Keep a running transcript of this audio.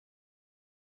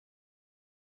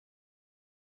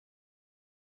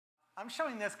I'm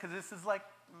showing this because this is like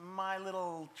my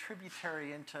little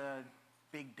tributary into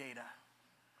big data.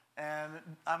 And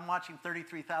I'm watching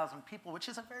 33,000 people, which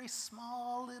is a very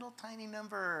small, little, tiny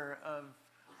number of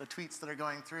the tweets that are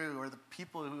going through, or the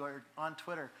people who are on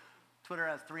Twitter. Twitter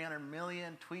has 300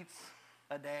 million tweets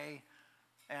a day.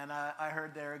 And I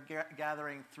heard they're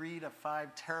gathering 3 to 5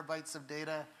 terabytes of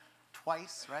data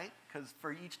twice, right? Because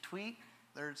for each tweet,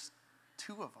 there's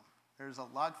 2 of them. There's a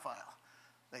log file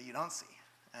that you don't see.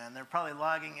 And they're probably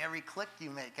logging every click you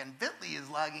make. And Bitly is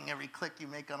logging every click you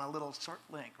make on a little short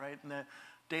link, right? And the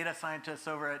data scientists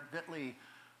over at Bitly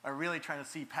are really trying to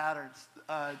see patterns.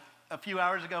 A few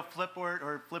hours ago,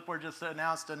 Flipboard just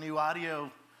announced a new audio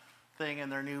thing in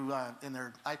their new in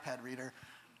their iPad reader.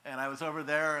 And I was over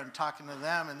there and talking to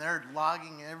them, and they're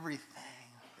logging everything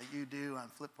that you do on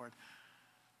Flipboard.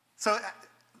 So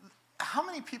how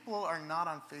many people are not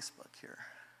on Facebook here?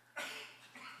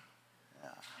 Yeah.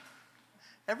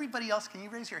 Everybody else, can you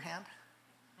raise your hand?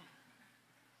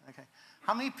 Okay.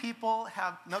 How many people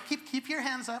have, no, keep your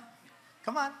hands up.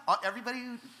 Come on. Everybody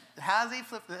who has a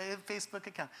Facebook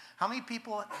account. How many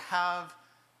people have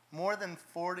more than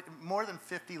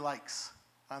 50 likes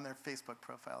on their Facebook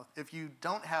profile? If you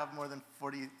don't have more than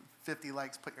 50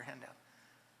 likes, put your hand down.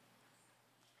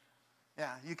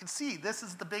 Yeah, you can see this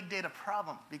is the big data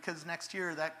problem, because next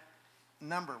year that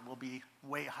number will be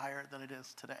way higher than it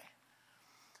is today.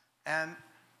 And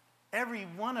every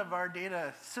one of our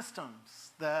data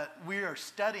systems that we are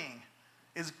studying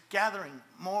is gathering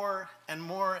more and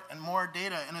more and more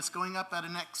data, and it's going up at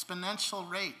an exponential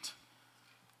rate.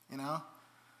 You know?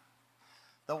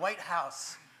 The White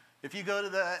House. If you go to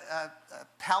the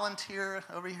Palantir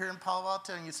over here in Palo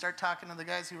Alto and you start talking to the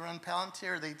guys who run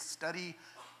Palantir, they study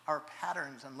our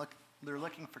patterns and they're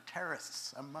looking for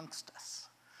terrorists amongst us.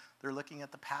 They're looking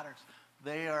at the patterns.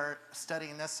 They are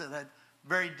studying this at a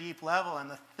very deep level, and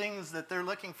the things that they're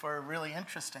looking for are really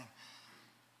interesting.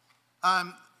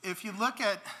 If you look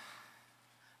at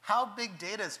how big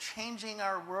data is changing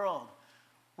our world,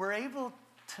 we're able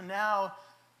to now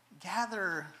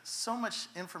gather so much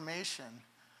information.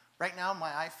 Right now, my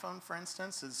iPhone, for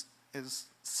instance, is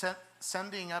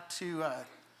sending up to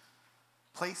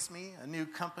PlaceMe, a new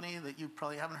company that you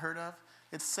probably haven't heard of.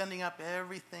 It's sending up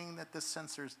everything that this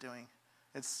sensor is doing.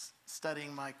 It's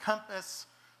studying my compass,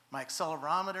 my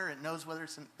accelerometer. It knows whether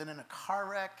it's been in a car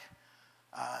wreck.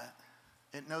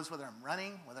 It knows whether I'm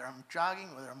running, whether I'm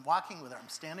jogging, whether I'm walking, whether I'm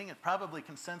standing. It probably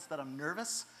can sense that I'm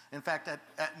nervous. In fact,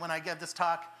 when I give this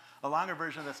talk, a longer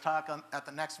version of this talk at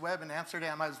the Next Web in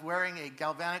Amsterdam, I was wearing a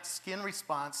galvanic skin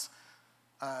response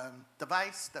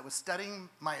device that was studying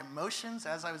my emotions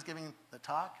as I was giving the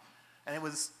talk. And it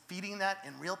was feeding that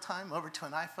in real time over to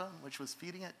an iPhone, which was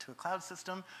feeding it to a cloud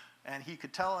system. And he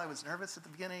could tell I was nervous at the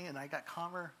beginning, and I got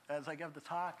calmer as I gave the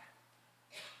talk.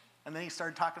 And then he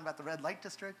started talking about the red light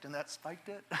district, and that spiked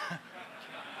it.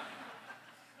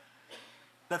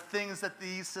 The things that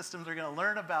these systems are going to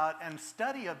learn about and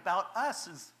study about us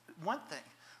is one thing.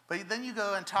 But then you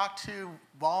go and talk to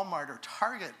Walmart or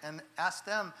Target and ask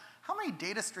them, how many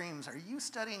data streams are you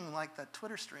studying like the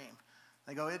Twitter stream?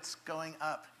 They go, it's going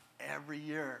up every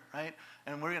year, right?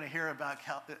 And we're going to hear about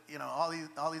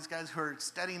all these guys who are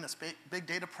studying this big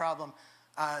data problem.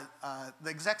 The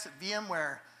execs at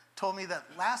VMware told me that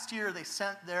last year they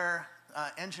sent their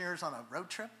engineers on a road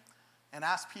trip and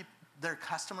asked their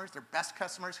customers, their best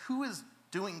customers, who is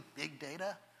doing big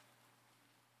data?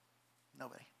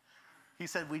 Nobody. He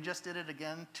said, we just did it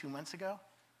again 2 months ago.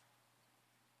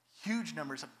 Huge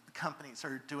numbers of companies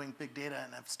are doing big data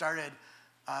and have started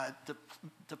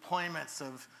deployments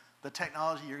of the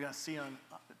technology you're going to see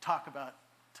talk about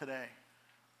today.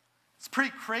 It's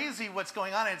pretty crazy what's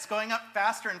going on, and it's going up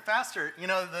faster and faster. You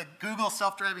know, the Google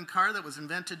self-driving car that was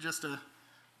invented just a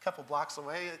couple blocks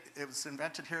away, it was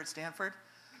invented here at Stanford,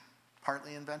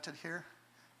 partly invented here.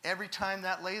 Every time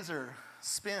that laser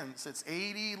spins, it's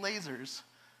 80 lasers,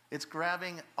 it's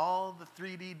grabbing all the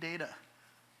 3D data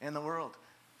in the world,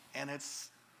 and it's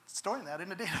storing that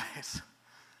in a database.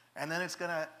 And then it's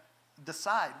going to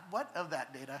decide what of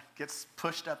that data gets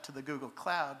pushed up to the Google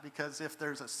Cloud, because if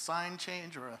there's a sign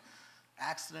change or an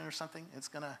accident or something, it's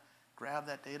going to grab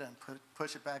that data and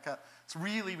push it back up. It's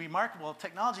really remarkable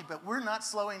technology, but we're not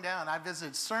slowing down. I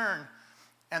visited CERN,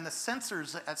 and the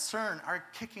sensors at CERN are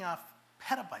kicking off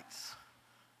petabytes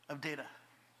of data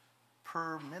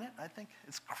per minute, I think.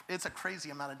 It's a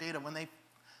crazy amount of data. When they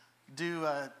do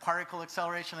particle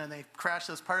acceleration and they crash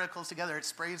those particles together, it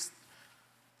sprays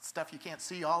stuff you can't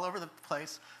see all over the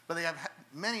place. But they have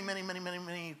many, many, many, many,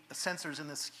 many sensors in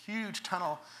this huge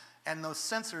tunnel, and those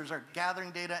sensors are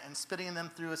gathering data and spitting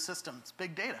them through a system. It's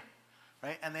big data,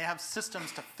 right? And they have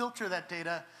systems to filter that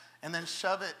data and then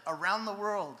shove it around the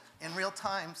world in real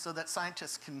time so that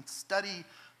scientists can study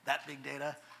that big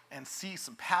data and see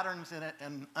some patterns in it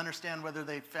and understand whether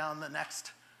they found the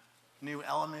next new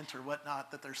element or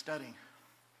whatnot that they're studying.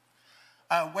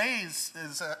 Waze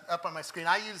is up on my screen.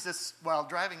 I use this while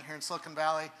driving here in Silicon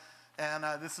Valley, and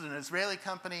this is an Israeli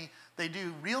company. They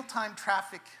do real-time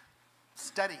traffic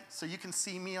study, so you can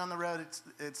see me on the road.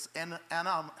 It's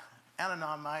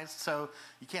anonymized, so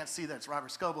you can't see that it's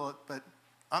Robert Scoble, but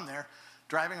I'm there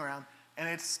driving around, and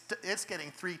it's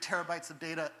getting 3 terabytes of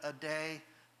data a day,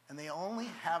 and they only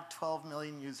have 12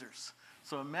 million users.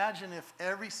 So imagine if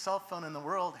every cell phone in the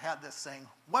world had this thing.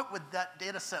 What would that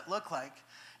data set look like?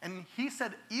 And he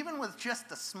said even with just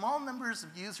the small numbers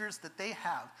of users that they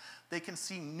have, they can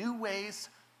see new ways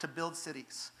to build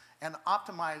cities and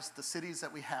optimize the cities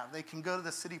that we have. They can go to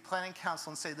the city planning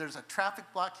council and say there's a traffic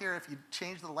block here. If you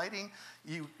change the lighting,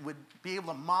 you would be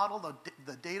able to model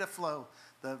the data flow,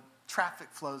 the traffic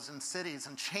flows in cities,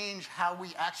 and change how we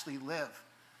actually live.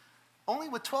 Only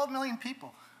with 12 million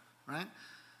people, right?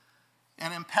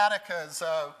 And Empatica is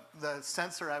the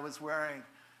sensor I was wearing.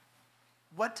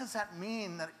 What does that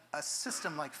mean that a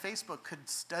system like Facebook could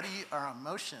study our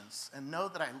emotions and know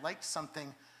that I liked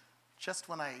something just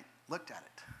when I looked at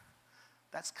it?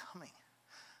 That's coming.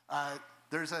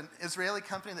 There's an Israeli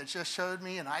company that just showed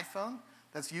me an iPhone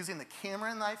that's using the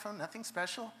camera in the iPhone, nothing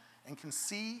special, and can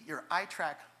see your eye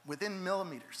track within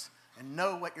millimeters and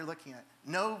know what you're looking at,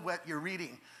 know what you're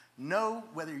reading, know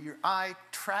whether your eye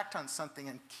tracked on something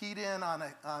and keyed in on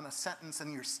a sentence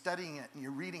and you're studying it and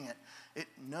you're reading it. It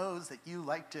knows that you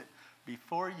liked it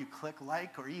before you click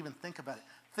like or even think about it.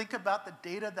 Think about the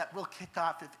data that will kick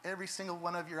off if every single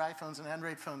one of your iPhones and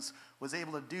Android phones was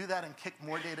able to do that and kick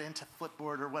more data into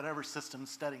Flipboard or whatever system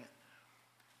studying it.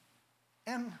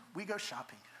 And we go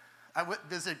shopping. I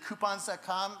visited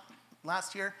coupons.com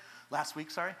last week.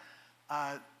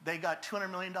 They got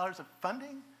 $200 million of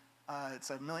funding. It's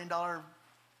a $1 million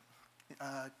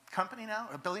company now,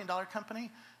 a $1 billion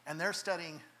company, and they're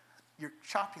studying your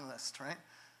shopping list, right?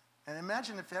 And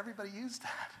imagine if everybody used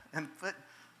that and put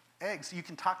eggs. You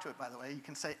can talk to it, by the way. You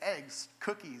can say eggs,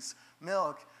 cookies,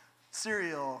 milk,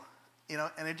 cereal,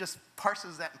 and it just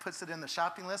parses that and puts it in the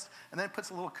shopping list, and then it puts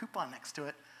a little coupon next to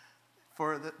it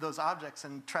for those objects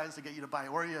and tries to get you to buy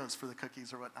Oreos for the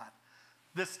cookies or whatnot.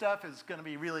 This stuff is going to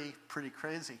be really pretty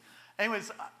crazy.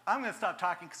 Anyways, I'm going to stop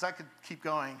talking because I could keep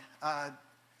going. I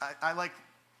like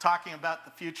talking about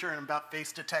the future and about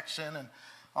face detection and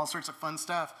all sorts of fun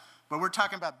stuff. But we're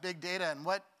talking about big data, and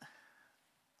what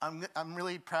I'm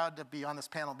really proud to be on this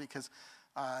panel because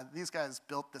these guys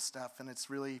built this stuff, and it's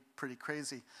really pretty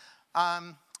crazy.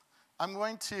 I'm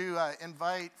going to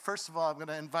first of all, I'm going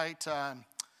to invite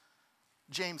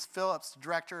James Phillips,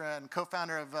 director and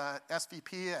co-founder of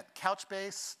SVP at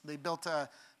Couchbase. They built a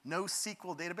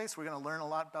NoSQL database. We're going to learn a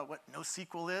lot about what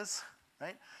NoSQL is,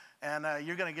 right? And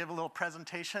you're going to give a little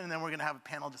presentation, and then we're going to have a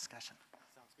panel discussion.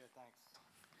 Sounds good, thanks.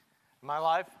 Am I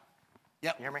live?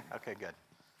 Yep. You hear me? Okay, good.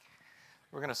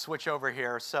 We're going to switch over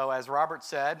here. So as Robert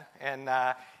said, and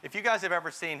if you guys have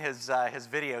ever seen his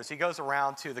videos, he goes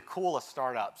around to the coolest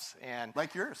startups. And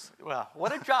like yours. Well,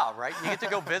 what a job, right? You get to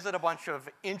go visit a bunch of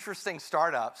interesting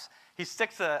startups. He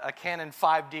sticks a Canon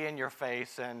 5D in your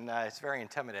face, and it's very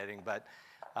intimidating, but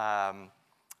I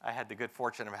had the good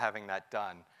fortune of having that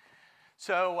done.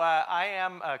 So I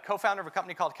am a co-founder of a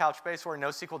company called Couchbase. We're a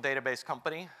NoSQL database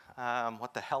company.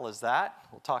 What the hell is that?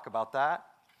 We'll talk about that.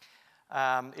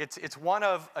 It's one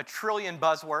of a trillion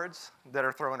buzzwords that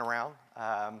are thrown around.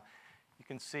 You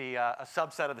can see a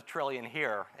subset of the trillion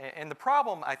here. And the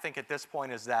problem, I think, at this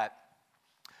point is that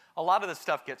a lot of this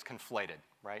stuff gets conflated,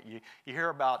 right? You hear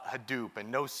about Hadoop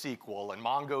and NoSQL and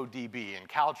MongoDB and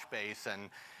Couchbase, and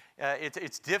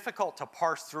it's difficult to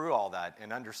parse through all that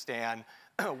and understand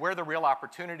where the real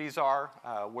opportunities are,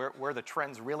 where the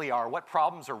trends really are, what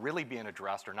problems are really being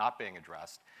addressed or not being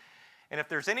addressed. And if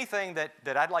there's anything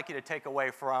that I'd like you to take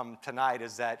away from tonight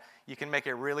is that you can make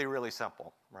it really, really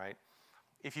simple, right?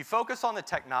 If you focus on the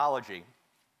technology,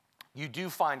 you do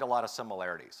find a lot of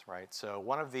similarities, right? So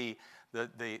one of the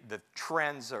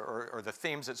trends or the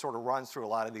themes that sort of runs through a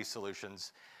lot of these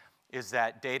solutions is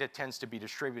that data tends to be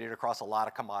distributed across a lot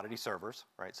of commodity servers,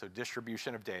 right? So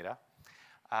distribution of data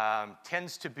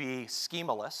tends to be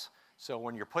schemaless. So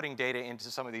when you're putting data into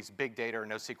some of these big data or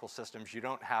NoSQL systems, you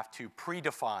don't have to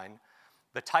predefine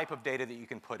the type of data that you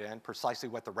can put in, precisely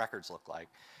what the records look like.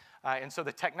 And so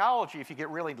the technology, if you get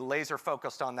really laser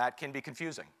focused on that, can be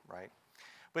confusing, right?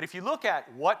 But if you look at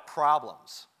what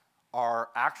problems are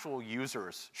actual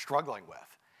users struggling with,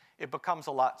 it becomes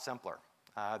a lot simpler.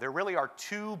 There really are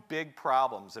two big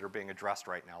problems that are being addressed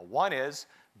right now. One is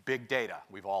Big data,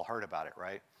 we've all heard about it,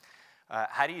 right?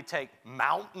 How do you take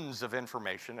mountains of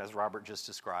information, as Robert just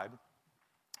described,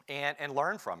 and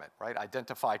learn from it, right?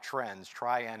 Identify trends,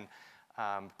 try and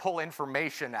pull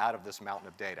information out of this mountain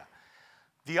of data.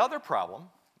 The other problem,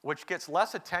 which gets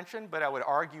less attention, but I would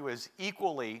argue is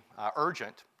equally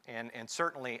urgent and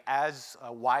certainly as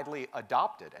widely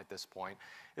adopted at this point,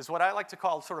 is what I like to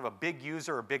call sort of a big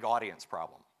user or big audience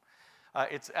problem.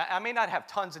 I may not have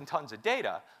tons and tons of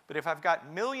data, but if I've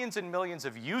got millions and millions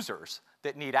of users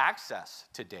that need access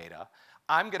to data,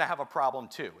 I'm going to have a problem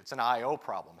too. It's an I/O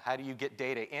problem. How do you get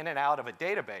data in and out of a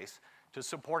database to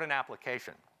support an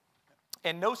application?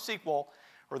 And NoSQL,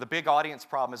 or the big audience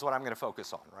problem, is what I'm going to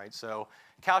focus on, right? So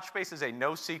Couchbase is a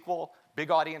NoSQL, big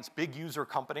audience, big user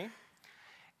company.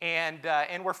 And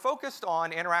we're focused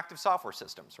on interactive software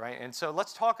systems, right? And so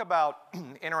let's talk about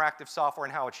interactive software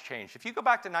and how it's changed. If you go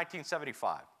back to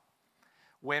 1975,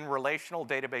 when relational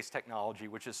database technology,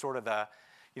 which is sort of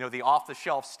the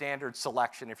off-the-shelf standard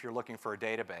selection if you're looking for a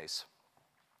database,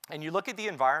 and you look at the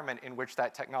environment in which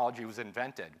that technology was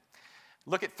invented,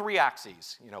 look at three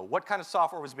axes. What kind of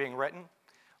software was being written?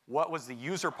 What was the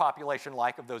user population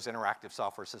like of those interactive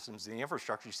software systems in the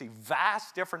infrastructure? You see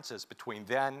vast differences between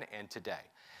then and today.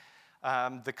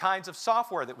 The kinds of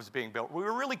software that was being built, we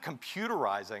were really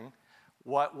computerizing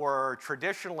what were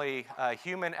traditionally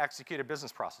human-executed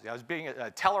business processes. I was being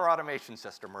a teller automation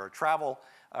system or a travel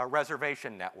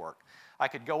reservation network. I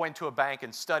could go into a bank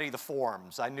and study the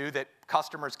forms. I knew that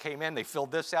customers came in, they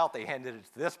filled this out, they handed it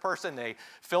to this person, they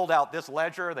filled out this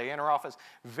ledger, they enter office.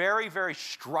 Very, very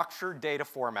structured data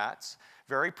formats,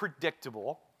 very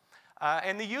predictable.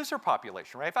 And the user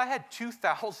population, right? If I had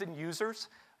 2,000 users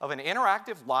of an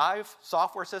interactive live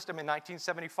software system in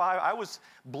 1975, I was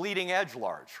bleeding edge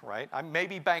large, right?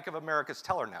 Maybe Bank of America's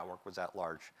teller network was that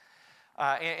large.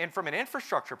 And from an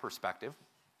infrastructure perspective,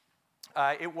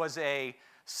 it was a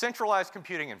centralized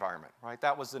computing environment, right?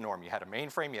 That was the norm. You had a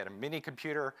mainframe, you had a mini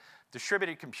computer.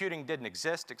 Distributed computing didn't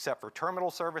exist except for terminal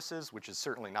services, which is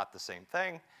certainly not the same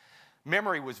thing.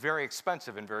 Memory was very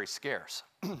expensive and very scarce.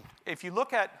 If you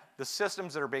look at the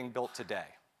systems that are being built today,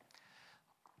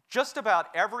 just about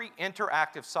every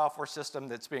interactive software system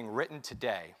that's being written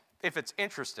today, if it's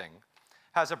interesting,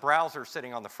 has a browser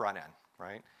sitting on the front end,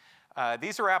 right?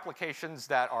 These are applications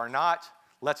that are not,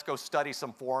 let's go study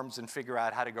some forms and figure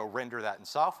out how to go render that in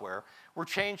software. We're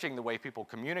changing the way people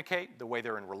communicate, the way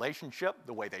they're in relationship,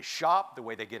 the way they shop, the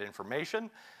way they get information.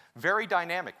 Very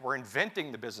dynamic. We're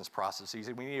inventing the business processes,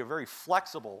 and we need a very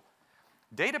flexible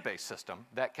database system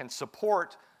that can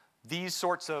support these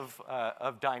sorts of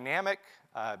dynamic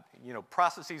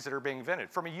processes that are being invented.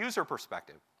 From a user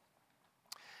perspective,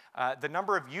 the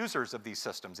number of users of these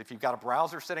systems, if you've got a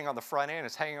browser sitting on the front end,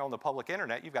 it's hanging on the public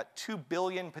internet, you've got 2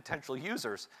 billion potential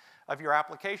users of your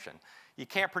application. You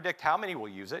can't predict how many will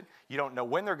use it. You don't know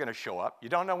when they're going to show up. You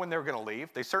don't know when they're going to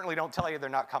leave. They certainly don't tell you they're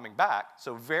not coming back.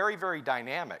 So very, very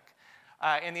dynamic.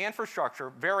 And the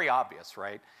infrastructure, very obvious,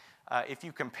 right? If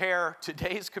you compare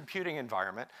today's computing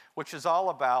environment, which is all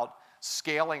about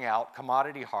scaling out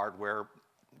commodity hardware,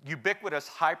 ubiquitous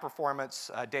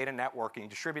high-performance data networking,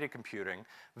 distributed computing,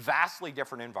 vastly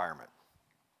different environment.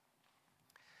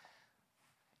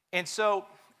 And so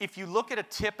if you look at a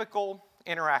typical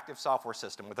interactive software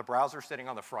system with a browser sitting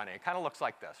on the front end, it kind of looks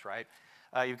like this, right?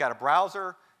 You've got a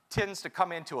browser, tends to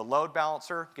come into a load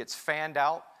balancer, gets fanned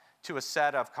out to a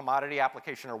set of commodity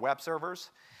application or web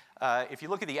servers. If you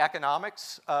look at the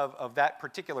economics of that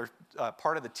particular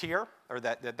part of the tier, or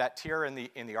that tier in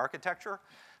the architecture,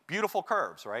 beautiful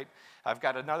curves, right? I've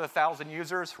got another 1,000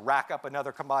 users, rack up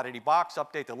another commodity box,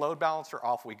 update the load balancer,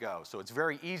 off we go. So it's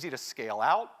very easy to scale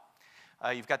out.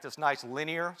 You've got this nice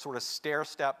linear sort of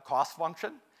stair-step cost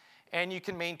function, and you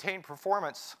can maintain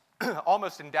performance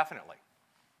almost indefinitely.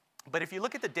 But if you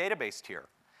look at the database tier,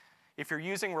 if you're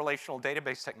using relational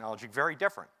database technology, very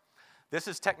different. This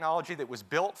is technology that was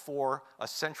built for a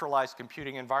centralized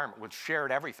computing environment with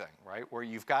shared everything, right? Where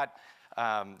you've got,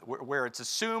 where it's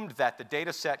assumed that the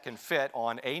data set can fit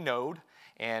on a node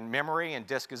and memory and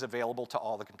disk is available to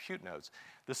all the compute nodes.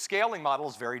 The scaling model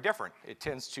is very different. It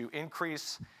tends to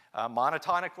increase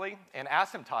monotonically and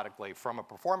asymptotically from a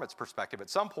performance perspective. At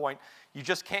some point, you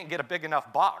just can't get a big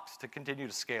enough box to continue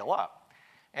to scale up.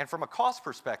 And from a cost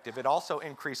perspective, it also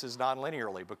increases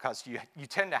nonlinearly because you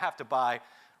tend to have to buy,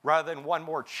 rather than one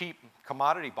more cheap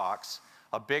commodity box,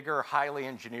 a bigger, highly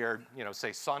engineered,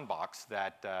 say Sun box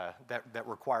that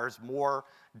requires more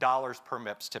dollars per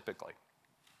MIPS typically.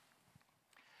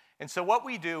 And so what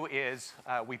we do is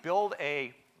we build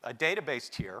a database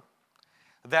tier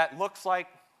that looks like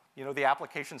the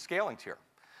application scaling tier.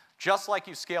 Just like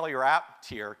you scale your app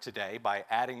tier today by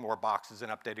adding more boxes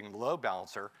and updating the load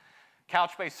balancer,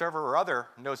 Couchbase Server or other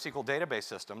NoSQL database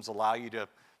systems allow you to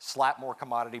slap more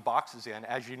commodity boxes in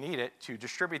as you need it to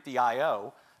distribute the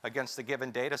I/O against the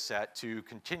given data set to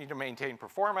continue to maintain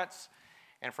performance,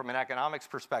 and from an economics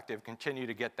perspective, continue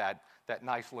to get that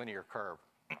nice linear curve.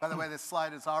 By the way, this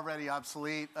slide is already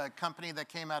obsolete. A company that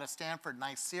came out of Stanford,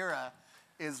 Nicira,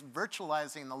 is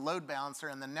virtualizing the load balancer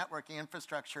and the networking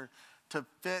infrastructure to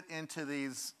fit into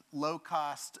these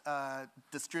low-cost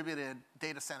distributed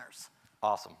data centers.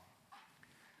 Awesome.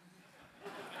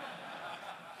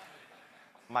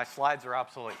 My slides are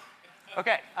obsolete.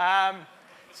 Okay,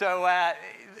 so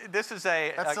this is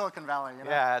That's Silicon Valley, you know?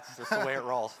 Yeah, it's just the way it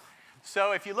rolls.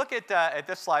 So if you look at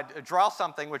this slide, Draw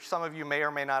Something, which some of you may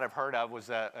or may not have heard of, was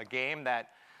a game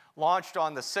that launched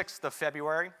on the 6th of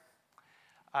February.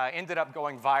 Ended up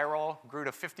going viral, grew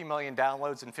to 50 million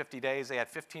downloads in 50 days. They had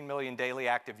 15 million daily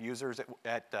active users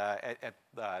at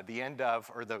the end of,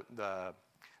 or the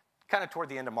kind of toward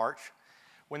the end of March,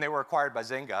 when they were acquired by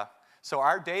Zynga. So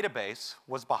our database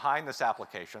was behind this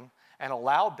application and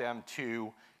allowed them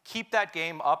to keep that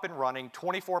game up and running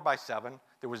 24/7.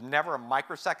 There was never a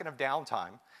microsecond of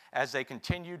downtime as they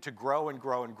continued to grow and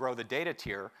grow and grow the data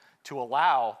tier to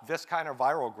allow this kind of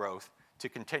viral growth to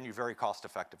continue very cost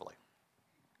effectively.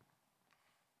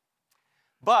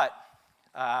 But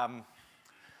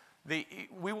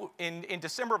in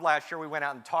December of last year, we went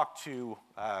out and talked to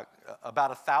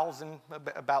about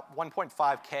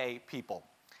 1.5K people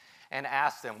and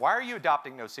asked them, why are you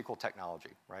adopting NoSQL technology,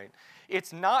 right?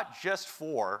 It's not just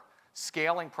for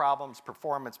scaling problems,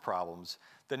 performance problems.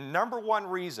 The #1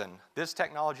 reason this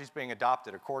technology is being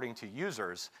adopted, according to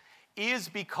users, is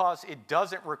because it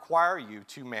doesn't require you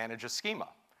to manage a schema,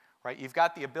 right? You've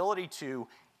got the ability to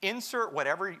insert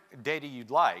whatever data you'd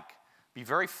like, be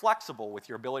very flexible with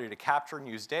your ability to capture and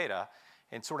use data,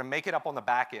 and sort of make it up on the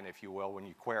back end, if you will, when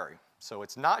you query. So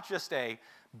it's not just a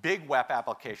big web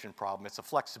application problem, it's a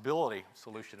flexibility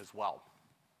solution as well.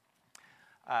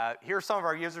 Here are some of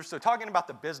our users. So talking about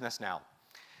the business now.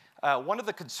 One of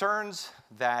the concerns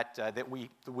that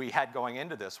we had going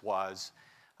into this was,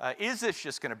 is this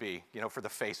just going to be, for the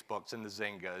Facebooks and the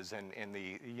Zyngas and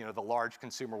the large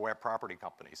consumer web property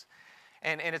companies?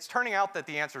 And it's turning out that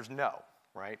the answer is no,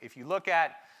 right? If you look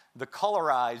at the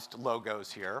colorized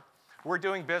logos here, we're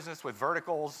doing business with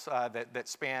verticals that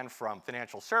span from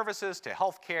financial services to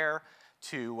healthcare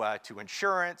to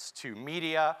insurance to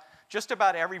media. Just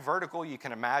about every vertical you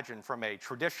can imagine from a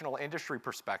traditional industry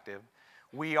perspective,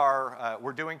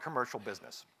 we're doing commercial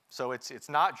business. So it's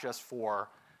not just for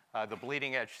the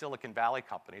bleeding edge Silicon Valley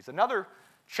companies. Another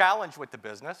challenge with the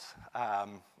business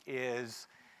is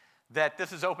that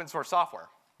this is open source software,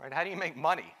 right? How do you make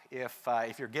money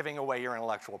if you're giving away your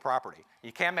intellectual property?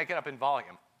 You can't make it up in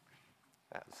volume.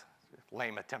 That's a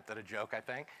lame attempt at a joke, I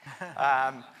think.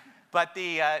 But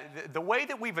the way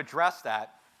that we've addressed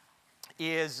that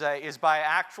is by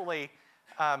actually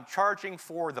charging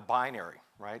for the binary,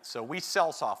 right? So we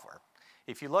sell software.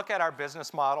 If you look at our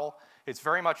business model, it's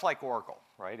very much like Oracle,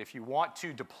 right? If you want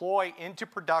to deploy into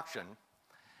production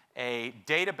a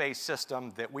database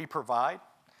system that we provide,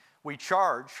 we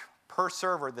charge per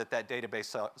server that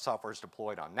database software is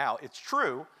deployed on. Now, it's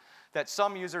true that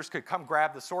some users could come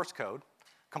grab the source code,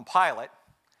 compile it,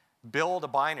 build a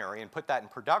binary, and put that in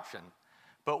production.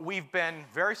 But we've been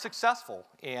very successful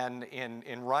in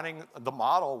running the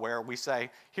model where we say,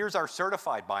 here's our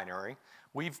certified binary.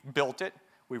 We've built it.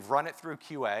 We've run it through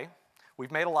QA.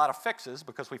 We've made a lot of fixes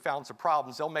because we found some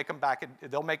problems. They'll make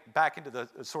back into the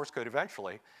source code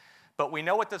eventually. But we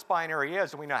know what this binary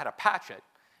is, and we know how to patch it,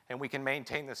 and we can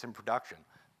maintain this in production.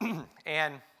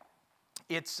 And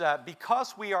it's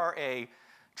because we are a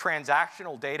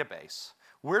transactional database,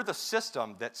 we're the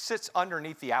system that sits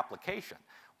underneath the application.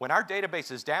 When our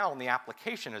database is down, the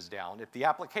application is down. If the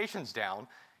application's down,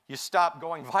 you stop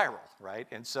going viral, right?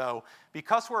 And so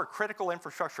because we're a critical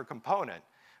infrastructure component,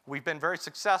 we've been very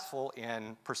successful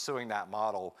in pursuing that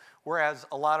model, whereas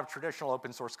a lot of traditional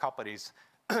open source companies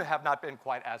have not been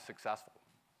quite as successful.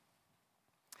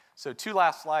 So 2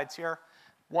 last slides here.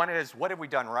 One is, what have we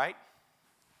done right?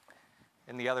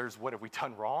 And the other is, what have we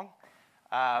done wrong?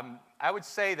 I would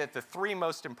say that the 3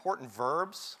 most important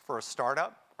verbs for a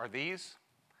startup are these.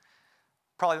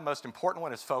 Probably the most important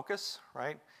one is focus,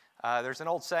 right? There's an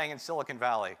old saying in Silicon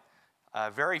Valley,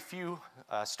 very few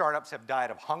startups have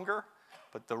died of hunger,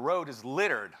 but the road is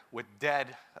littered with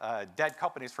dead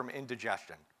companies from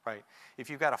indigestion, right? If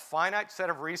you've got a finite set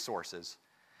of resources,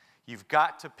 you've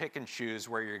got to pick and choose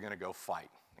where you're going to go fight.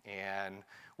 And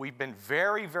we've been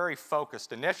very, very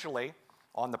focused initially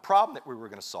on the problem that we were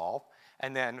going to solve,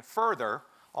 and then further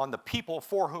on the people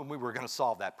for whom we were going to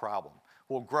solve that problem.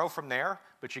 We'll grow from there,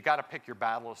 but you got to pick your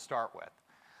battle to start with.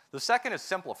 The second is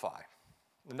simplify.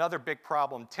 Another big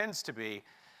problem tends to be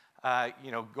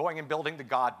going and building the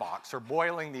God box or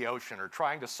boiling the ocean or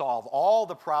trying to solve all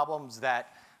the problems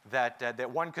that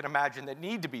one could imagine that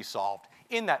need to be solved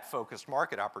in that focused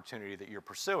market opportunity that you're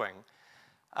pursuing.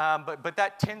 But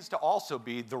that tends to also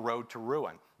be the road to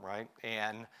ruin, right?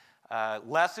 And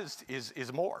less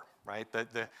is more, right?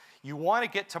 You want to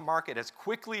get to market as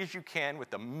quickly as you can with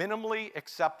the minimally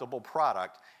acceptable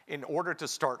product in order to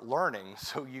start learning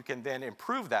so you can then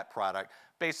improve that product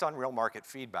based on real market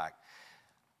feedback.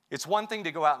 It's one thing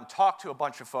to go out and talk to a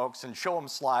bunch of folks and show them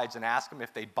slides and ask them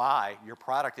if they'd buy your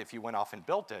product if you went off and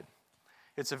built it.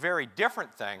 It's a very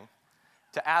different thing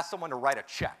to ask someone to write a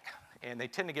check. And they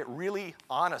tend to get really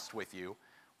honest with you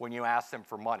when you ask them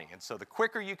for money. And so the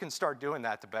quicker you can start doing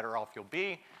that, the better off you'll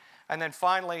be. And then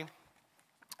finally,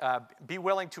 be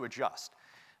willing to adjust.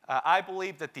 I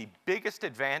believe that the biggest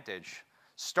advantage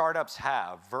startups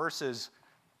have versus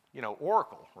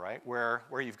Oracle, right, where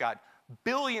you've got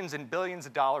billions and billions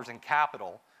of dollars in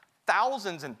capital,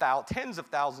 thousands and tens of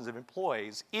thousands of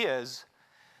employees, is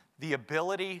the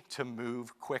ability to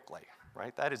move quickly,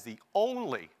 right? That is the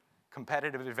only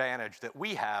competitive advantage that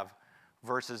we have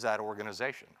versus that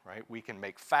organization, right? We can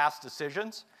make fast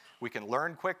decisions, we can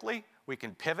learn quickly, we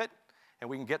can pivot, and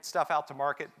we can get stuff out to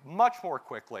market much more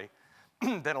quickly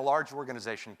than a large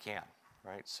organization can,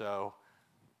 right? So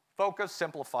focus,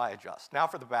 simplify, adjust. Now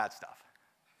for the bad stuff.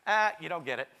 You don't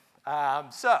get it.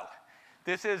 So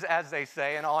this is, as they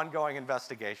say, an ongoing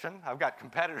investigation. I've got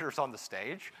competitors on the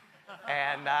stage,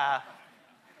 and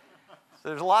so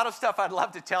there's a lot of stuff I'd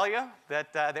love to tell you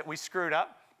that we screwed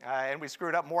up, and we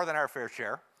screwed up more than our fair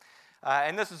share.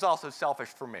 And this is also selfish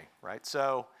for me, right?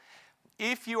 So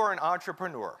if you are an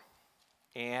entrepreneur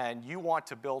and you want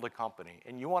to build a company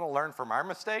and you want to learn from our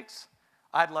mistakes,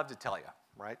 I'd love to tell you,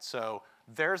 right? So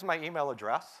there's my email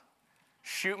address.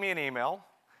 Shoot me an email.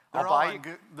 They're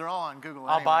all on Google.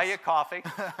 I'll buy you a coffee,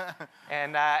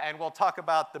 and we'll talk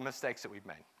about the mistakes that we've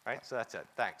made, right? So that's it.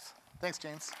 Thanks. Thanks,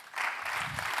 James.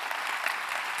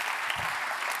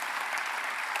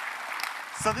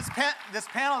 So this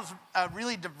panel is a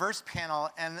really diverse panel,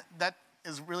 and that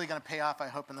is really going to pay off, I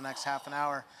hope, in the next half an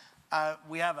hour.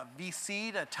 We have a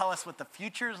VC to tell us what the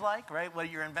future is like, right? What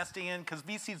you're investing in, because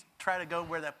VCs try to go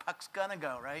where the puck's going to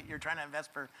go, right? You're trying to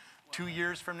invest for 2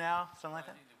 years from now, something like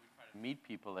that? Meet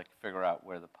people that can figure out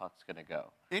where the puck's going to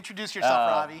go. Introduce yourself,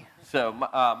 Ravi. So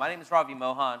my name is Ravi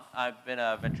Mohan. I've been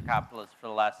a venture capitalist for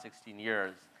the last 16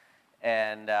 years.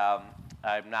 And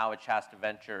I'm now at Shasta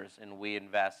Ventures, and we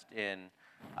invest in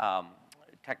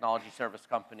technology service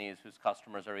companies whose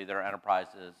customers are either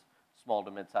enterprises, small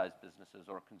to mid-sized businesses,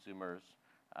 or consumers.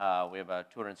 We have a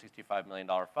 $265 million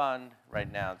fund. Right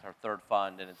now, it's our third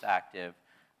fund, and it's active.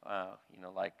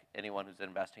 Like anyone who's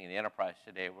investing in the enterprise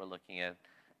today, we're looking at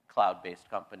cloud-based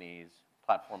companies,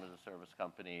 platform-as-a-service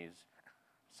companies,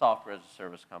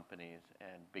 software-as-a-service companies,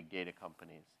 and big data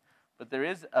companies. But there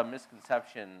is a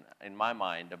misconception in my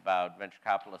mind about venture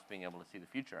capitalists being able to see the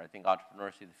future. I think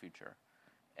entrepreneurs see the future.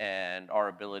 And our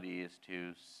ability is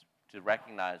to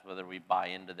recognize whether we buy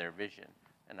into their vision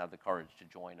and have the courage to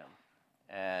join them.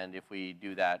 And if we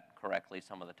do that correctly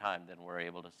some of the time, then we're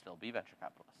able to still be venture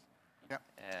capitalists. Yep.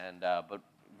 And, but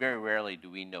very rarely do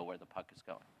we know where the puck is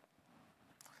going.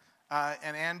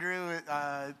 And Andrew,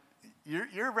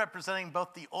 you're representing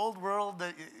both the old world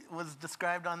that was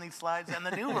described on these slides and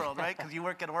the new world, right? Because you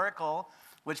work at Oracle,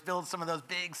 which builds some of those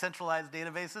big centralized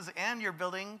databases, and you're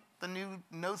building the new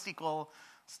NoSQL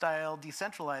style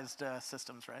decentralized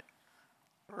systems, right?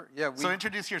 Sure. Yeah. So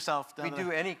introduce yourself. We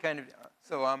do any kind of.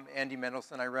 So I'm Andy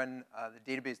Mendelson. I run the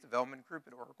database development group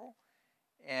at Oracle,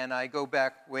 and I go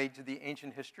back way to the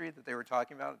ancient history that they were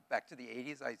talking about. Back to the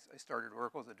 80s, I started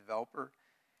Oracle as a developer.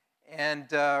 And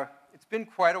it's been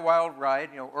quite a wild ride.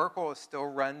 Oracle is still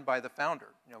run by the founder.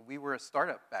 We were a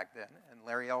startup back then, and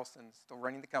Larry Ellison's still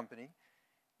running the company.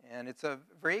 And it's a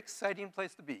very exciting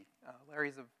place to be.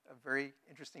 Larry's a very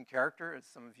interesting character, as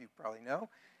some of you probably know.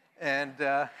 And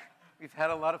we've had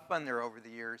a lot of fun there over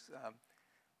the years,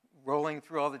 rolling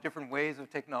through all the different ways of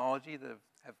technology that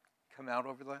have come out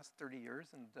over the last 30 years.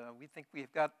 And we think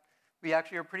we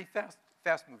actually are a pretty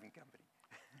fast-moving company.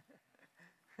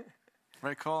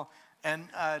 Very cool. And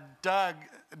Doug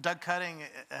Cutting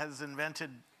has invented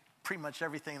pretty much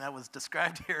everything that was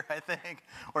described here, I think,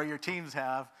 or your teams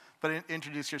have. But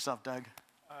introduce yourself, Doug.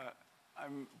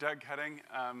 I'm Doug Cutting.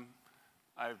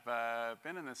 I've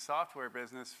been in the software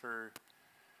business for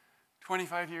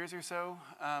 25 years or so.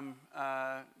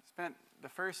 Spent the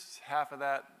first half of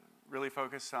that really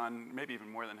focused on, maybe even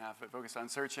more than half of it, focused on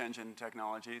search engine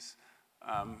technologies.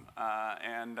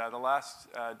 The last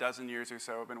dozen years or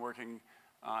so, I've been working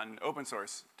on open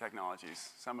source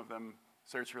technologies, some of them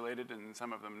search related and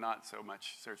some of them not so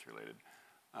much search related.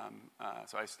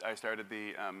 So I started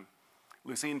the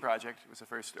Lucene project. It was the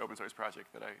first open source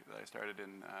project that I started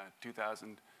in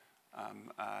 2000.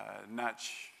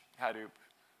 Nutch, Hadoop,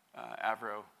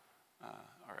 Avro,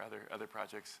 or other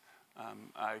projects.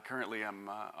 I currently am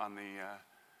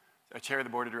I chair the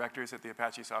board of directors at the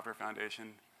Apache Software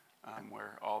Foundation,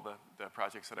 where all the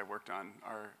projects that I worked on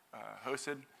are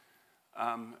hosted.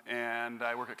 And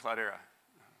I work at Cloudera.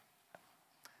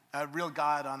 A real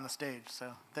god on the stage,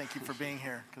 so thank you for being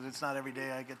here, because it's not every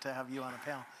day I get to have you on a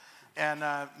panel. And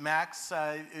Max,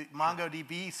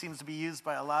 MongoDB seems to be used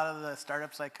by a lot of the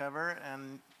startups I cover,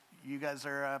 and you guys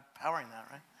are powering that,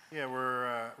 right? Yeah,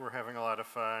 we're having a lot of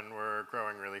fun. We're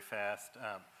growing really fast.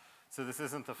 So this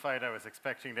isn't the fight I was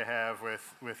expecting to have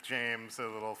with James, a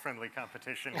little friendly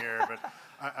competition here, but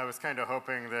I was kind of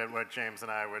hoping that what James and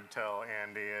I would tell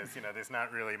Andy is, there's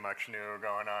not really much new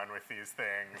going on with these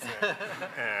things,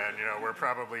 and we're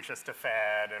probably just a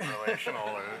fad, and relational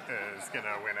is going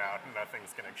to win out, and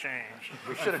nothing's going to change.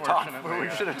 We should have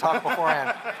talked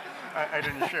beforehand. I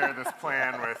didn't share this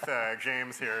plan with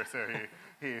James here, so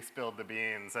he spilled the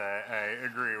beans. I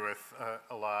agree with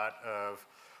a lot of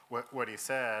what he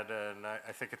said, and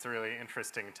I think it's a really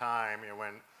interesting time.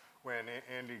 When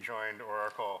Andy joined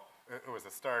Oracle, it was a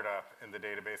startup, and the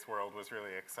database world was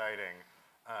really exciting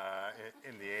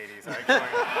in the 80s.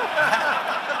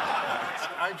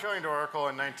 I joined Oracle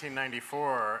in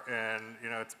 1994, and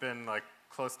it's been like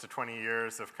close to 20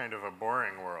 years of kind of a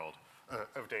boring world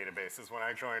of databases. When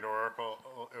I joined Oracle,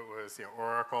 it was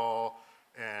Oracle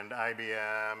and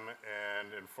IBM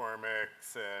and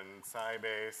Informix and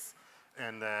Sybase.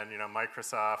 And then,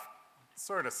 Microsoft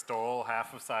sort of stole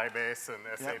half of Sybase, and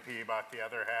SAP bought the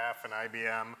other half, and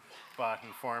IBM bought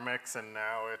Informix, and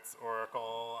now it's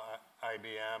Oracle,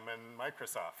 IBM, and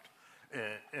Microsoft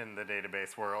in the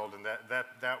database world. And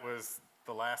that was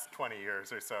the last 20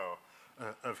 years or so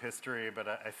of history, but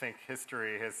I think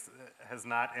history has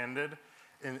not ended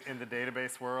in the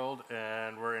database world,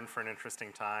 and we're in for an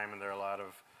interesting time, and there are a lot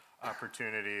of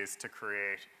opportunities to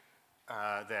create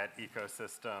that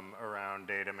ecosystem around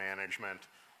data management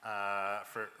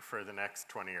for the next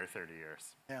 20 or 30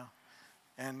 years. Yeah,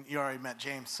 and you already met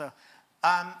James. So,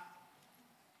 when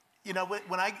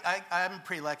I'm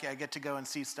pretty lucky, I get to go and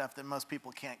see stuff that most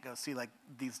people can't go see, like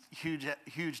these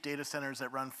huge data centers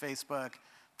that run Facebook.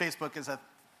 Facebook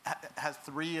has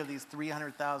 3 of these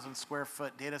 300,000 square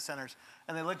foot data centers,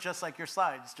 and they look just like your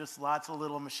slides, just lots of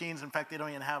little machines. In fact, they don't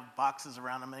even have boxes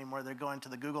around them anymore. They're going to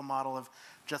the Google model of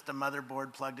just a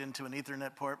motherboard plugged into an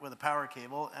Ethernet port with a power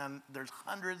cable, and there's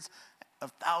hundreds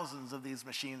of thousands of these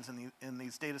machines in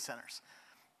these data centers.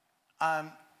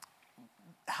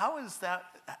 How is that?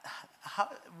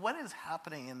 What is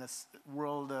happening in this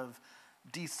world of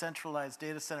decentralized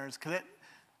data centers?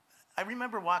 I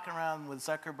remember walking around with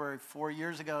Zuckerberg 4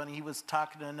 years ago, and he was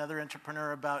talking to another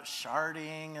entrepreneur about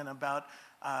sharding and about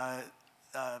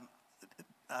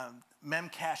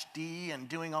memcached and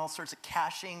doing all sorts of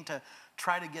caching to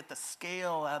try to get the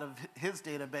scale out of his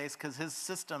database, because his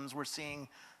systems were seeing,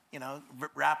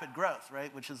 rapid growth,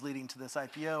 right, which is leading to this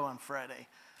IPO on Friday.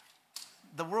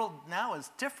 The world now is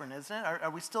different, isn't it? Are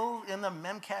we still in the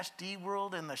memcached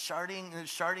world and the sharding?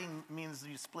 Sharding means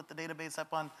you split the database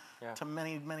up to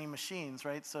many machines,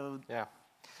 right? So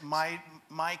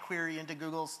my query into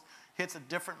Google hits a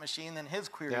different machine than his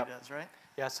query does, right?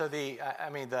 Yeah. So the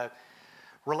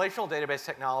relational database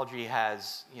technology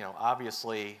has,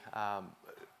 obviously,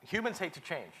 humans hate to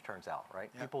change. Turns out, right?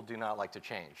 Yep. People do not like to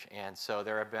change, and so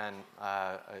there have been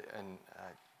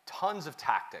tons of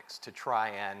tactics to try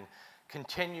and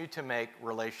continue to make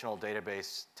relational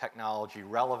database technology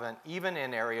relevant, even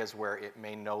in areas where it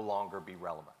may no longer be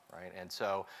relevant, right? And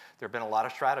so there have been a lot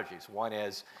of strategies. One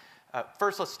is,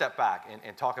 first let's step back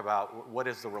and talk about what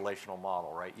is the relational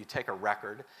model, right? You take a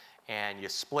record and you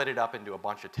split it up into a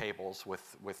bunch of tables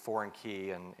with foreign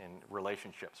key and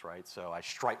relationships, right? So I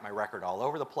stripe my record all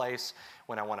over the place.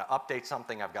 When I want to update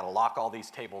something, I've got to lock all these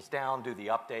tables down, do the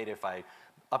update. If I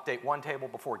update one table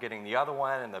before getting the other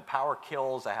one, and the power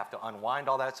kills, I have to unwind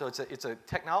all that. So it's a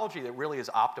technology that really is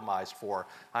optimized for,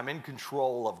 I'm in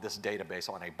control of this database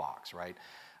on a box, right?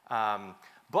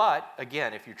 But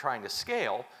again, if you're trying to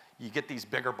scale, you get these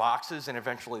bigger boxes, and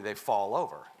eventually they fall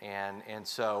over. And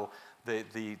so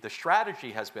the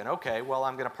strategy has been, okay, well,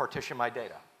 I'm going to partition my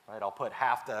data, right? I'll put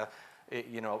half the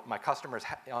my customers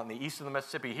on the east of the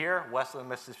Mississippi here, west of the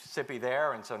Mississippi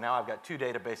there, and so now I've got 2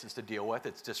 databases to deal with.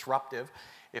 It's disruptive.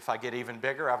 If I get even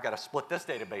bigger, I've got to split this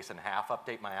database in half,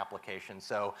 update my application.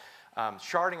 So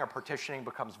sharding or partitioning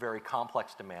becomes very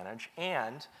complex to manage.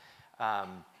 And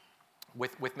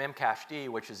with Memcached,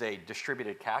 which is a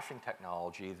distributed caching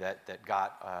technology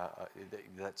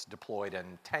that's deployed in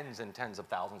tens and tens of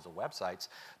thousands of websites,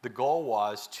 the goal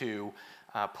was to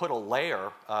put a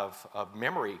layer of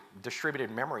memory,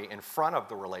 distributed memory, in front of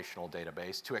the relational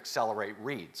database to accelerate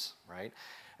reads, right?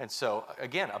 And so,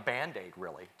 again, a Band-Aid,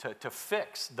 really, to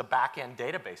fix the back-end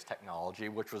database technology,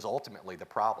 which was ultimately the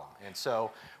problem. And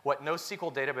so what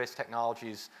NoSQL database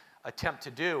technologies attempt to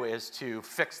do is to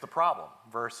fix the problem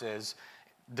versus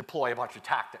deploy a bunch of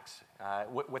tactics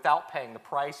without paying the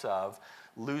price of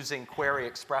losing query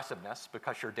expressiveness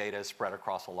because your data is spread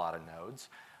across a lot of nodes,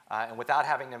 and without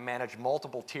having to manage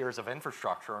multiple tiers of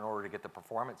infrastructure in order to get the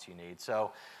performance you need.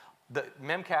 So the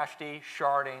Memcached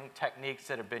sharding techniques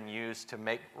that have been used to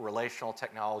make relational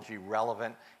technology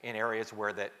relevant in areas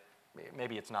where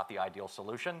maybe it's not the ideal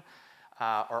solution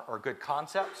are good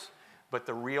concepts, but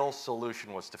the real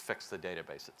solution was to fix the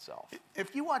database itself.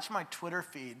 If you watch my Twitter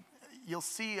feed, you'll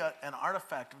see an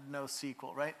artifact of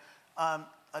NoSQL, right? A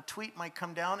tweet might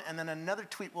come down, and then another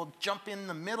tweet will jump in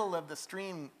the middle of the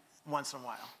stream once in a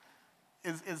while.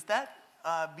 Is that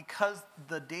because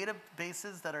the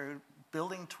databases that are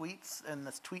building tweets and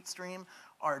this tweet stream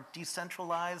are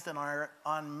decentralized and are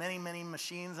on many, many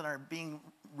machines and are being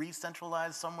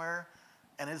re-centralized somewhere?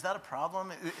 And is that a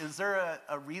problem? Is there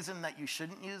a reason that you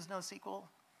shouldn't use NoSQL?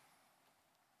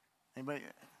 Anybody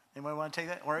want to take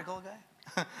that? Oracle guy?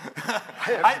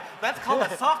 That's called a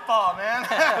softball, man.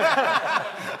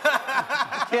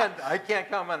 I can't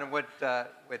comment on what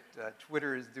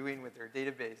Twitter is doing with their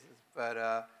databases, but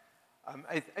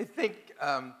I think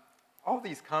all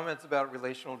these comments about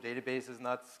relational databases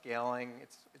not scaling,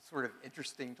 it's sort of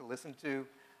interesting to listen to.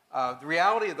 The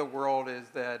reality of the world is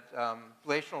that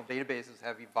relational databases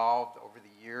have evolved over the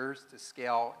years to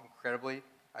scale incredibly.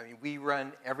 I mean, we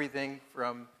run everything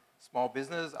from small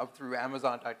business up through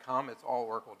Amazon.com. It's all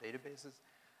Oracle databases.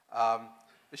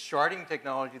 The sharding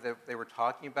technology that they were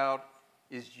talking about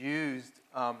is used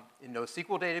in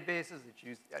NoSQL databases. It's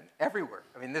used everywhere.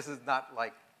 I mean, this is not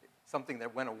like something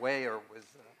that went away or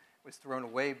was thrown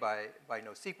away by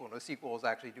NoSQL. NoSQL is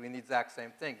actually doing the exact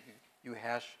same thing. You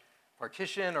hash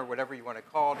partition or whatever you want to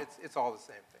call it. It's all the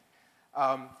same thing.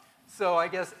 So I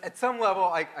guess at some level,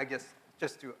 I guess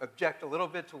just to object a little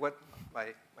bit to what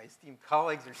my esteemed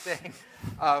colleagues are saying,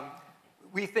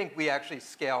 we think we actually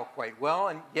scale quite well.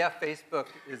 And yeah, Facebook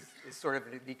is sort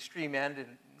of at the extreme end,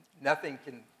 and nothing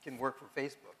can work for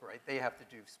Facebook, right? They have to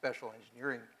do special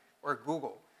engineering, or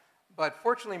Google. But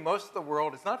fortunately, most of the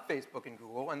world is not Facebook and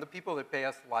Google, and the people that pay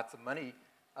us lots of money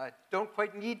don't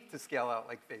quite need to scale out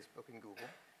like Facebook and Google.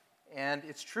 And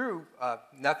it's true,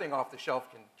 nothing off the shelf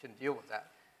can deal with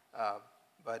that.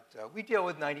 But we deal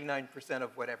with 99%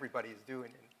 of what everybody is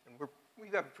doing, and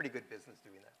we've got a pretty good business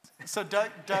doing that. So Doug,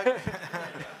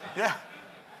 yeah,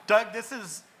 Doug, this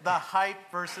is the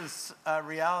hype versus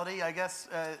reality, I guess,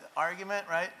 argument,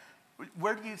 right?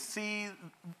 Where do you see,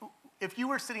 if you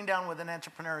were sitting down with an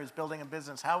entrepreneur who's building a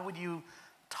business, how would you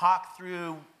talk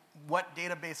through what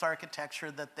database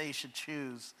architecture that they should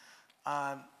choose?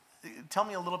 Tell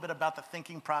me a little bit about the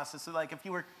thinking process. So like if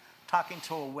you were talking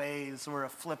to a Waze or a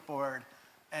Flipboard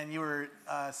and you were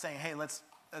saying, hey, let's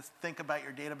think about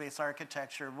your database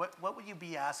architecture, what would you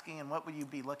be asking and what would you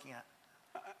be looking at?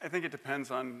 I think it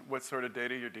depends on what sort of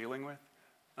data you're dealing with.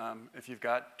 If you've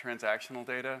got transactional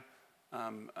data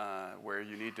where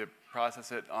you need to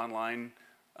process it online,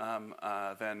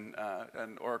 then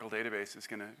an Oracle database is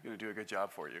going to do a good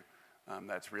job for you.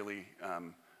 That's really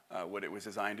what it was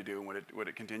designed to do and what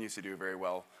it continues to do very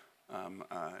well.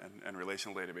 And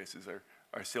relational databases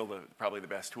are still probably the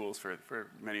best tools for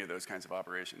many of those kinds of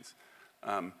operations.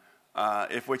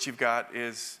 If what you've got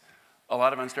is a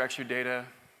lot of unstructured data,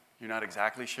 you're not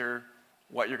exactly sure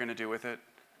what you're going to do with it.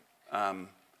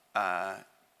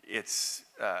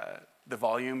 The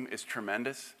volume is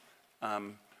tremendous.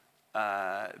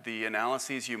 The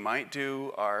analyses you might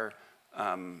do are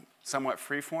somewhat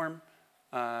freeform.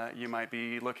 You might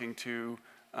be looking to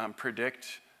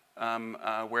predict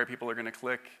where people are going to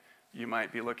click. You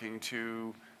might be looking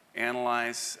to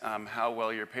analyze how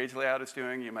well your page layout is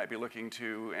doing. You might be looking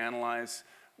to analyze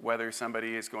whether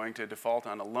somebody is going to default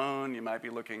on a loan. You might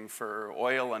be looking for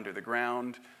oil under the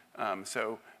ground.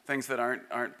 So things that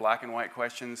aren't black and white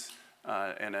questions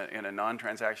in a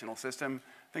non-transactional system,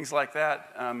 things like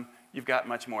that, you've got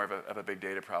much more of a big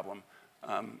data problem.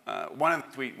 One of the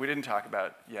things we didn't talk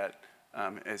about yet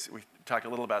is we talked a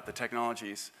little about the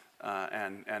technologies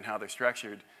and how they're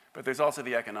structured, but there's also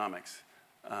the economics.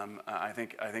 I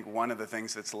think one of the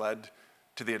things that's led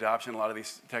to the adoption of a lot of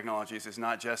these technologies is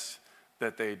not just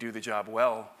that they do the job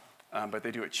well, but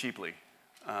they do it cheaply.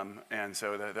 And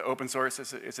so the open source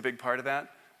is a big part of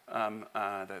that.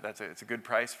 It's a good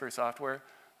price for software.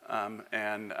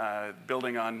 And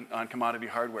building on commodity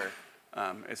hardware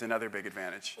is another big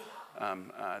advantage,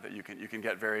 that you can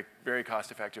get very, very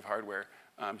cost-effective hardware,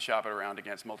 shop it around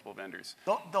against multiple vendors.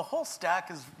 The whole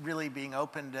stack is really being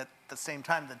opened at the same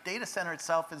time. The data center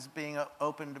itself is being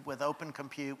opened with Open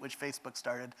Compute, which Facebook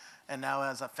started, and now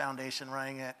has a foundation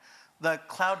running it. The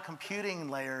cloud computing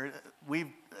layer,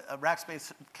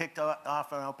 Rackspace kicked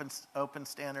off an open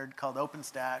standard called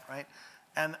OpenStack, right?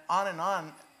 And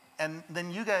on. And then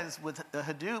you guys with the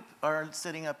Hadoop are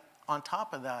sitting up on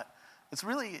top of that. It's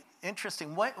really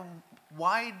interesting.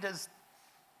 Why does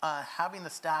having the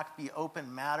stack be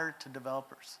open matter to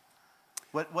developers?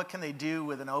 What can they do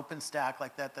with an open stack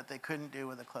like that they couldn't do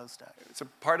with a closed stack? So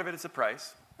part of it is the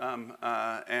price. And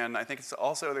I think it's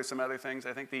also, there's some other things.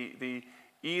 I think the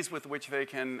ease with which they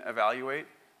can evaluate,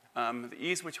 the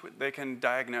ease which they can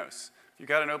diagnose. If you've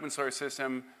got an open source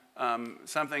system,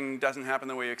 something doesn't happen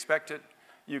the way you expect it,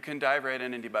 you can dive right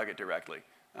in and debug it directly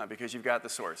because you've got the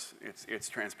source. It's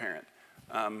transparent.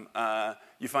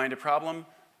 You find a problem,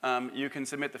 you can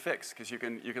submit the fix because you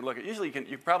can look at, usually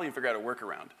you probably figure out a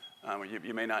workaround.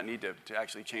 You may not need to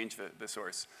actually change the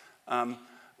source.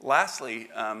 Lastly,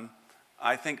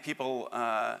 I think people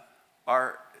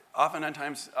are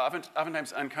oftentimes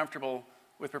uncomfortable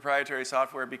with proprietary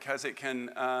software because it can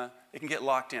get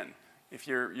locked in. If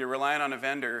you're relying on a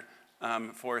vendor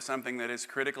for something that is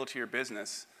critical to your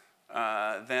business,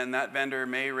 then that vendor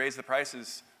may raise the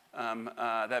prices.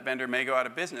 That vendor may go out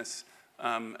of business,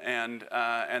 and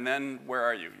then where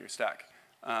are you? You're stuck.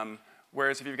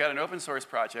 Whereas if you've got an open source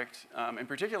project, in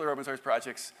particular open source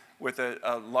projects with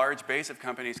a large base of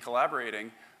companies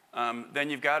collaborating, then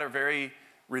you've got a very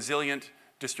resilient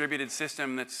distributed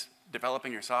system that's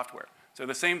developing your software. So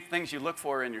the same things you look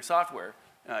for in your software,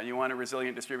 you want a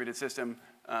resilient distributed system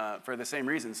for the same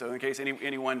reason. So in case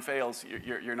any one fails,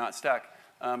 you're not stuck.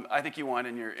 I think you want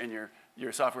in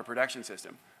your software production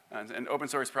system. And open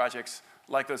source projects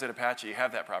like those at Apache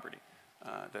have that property,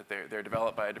 that they're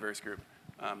developed by a diverse group.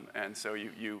 And so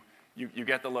you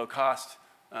get the low cost,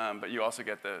 but you also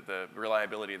get the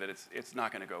reliability that it's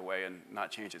not going to go away and not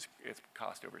change its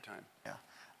cost over time. Yeah.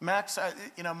 Max,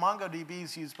 MongoDB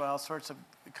is used by all sorts of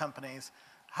companies.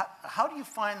 How do you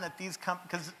find that these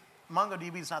because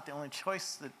MongoDB is not the only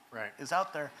choice that is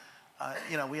out there.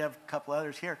 We have a couple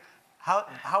others here.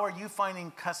 How are you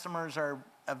finding customers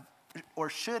or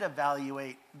should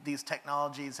evaluate these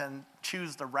technologies and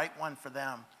choose the right one for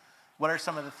them? What are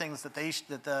some of the things that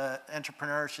the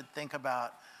entrepreneur should think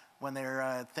about when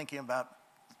they're thinking about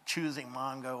choosing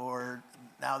Mongo, or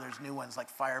now there's new ones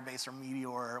like Firebase or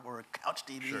Meteor or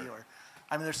CouchDB? Sure.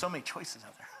 There's so many choices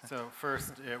out there. So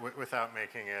first, without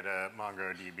making it a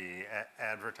MongoDB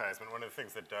advertisement, one of the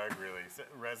things that Doug really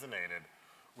resonated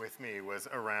with me was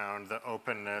around the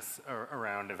openness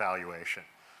around evaluation,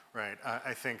 right?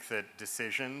 I think that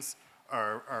decisions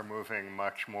are moving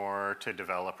much more to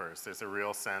developers. There's a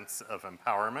real sense of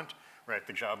empowerment, right?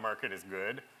 The job market is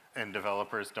good, and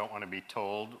developers don't want to be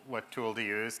told what tool to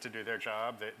use to do their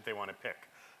job. They want to pick.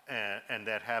 And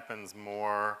that happens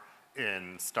more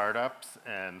in startups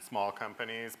and small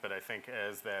companies, but I think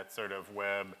as that sort of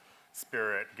web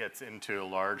spirit gets into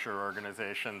larger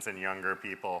organizations and younger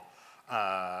people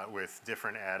with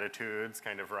different attitudes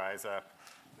kind of rise up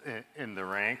in the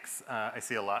ranks, I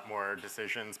see a lot more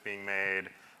decisions being made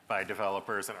by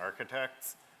developers and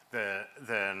architects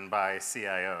than by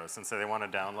CIOs. And so they want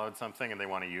to download something and they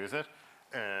want to use it,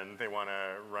 and they want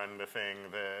to run the thing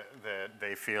that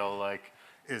they feel like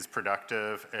is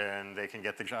productive and they can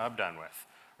get the job done with,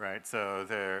 right? So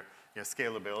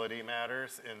scalability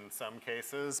matters in some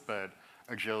cases, but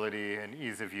agility and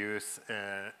ease of use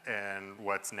and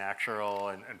what's natural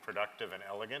and productive and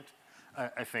elegant,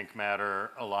 I think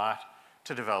matter a lot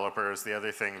to developers. The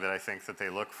other thing that I think that they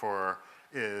look for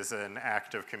is an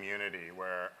active community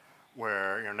where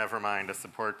never mind a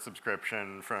support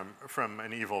subscription from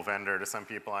an evil vendor. To some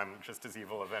people, I'm just as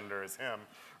evil a vendor as him,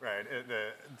 right?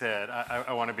 That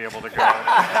I want to be able to go.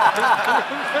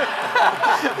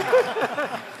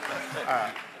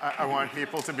 I want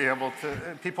people to be able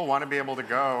to. People want to be able to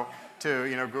go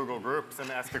to Google Groups and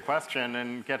ask a question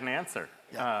and get an answer.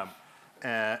 Yeah.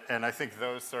 And I think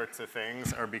those sorts of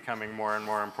things are becoming more and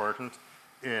more important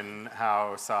in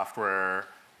how software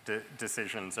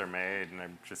decisions are made, and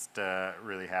I'm just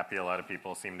really happy a lot of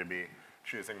people seem to be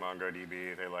choosing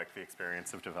MongoDB. They like the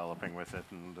experience of developing with it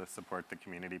and the support the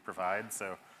community provides.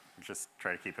 So just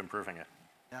try to keep improving it.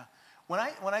 Yeah. When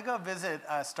I go visit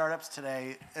startups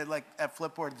today, like at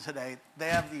Flipboard today, they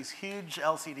have these huge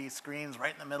LCD screens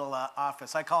right in the middle of the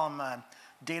office. I call them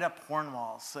data porn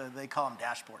walls. So they call them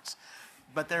dashboards.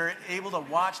 But they're able to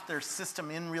watch their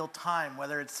system in real time,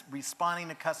 whether it's responding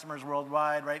to customers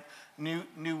worldwide, right?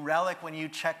 New Relic, when you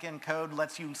check in code,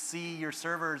 lets you see your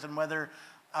servers and whether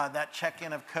that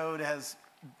check-in of code has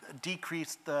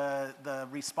decreased the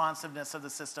responsiveness of the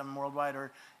system worldwide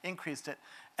or increased it.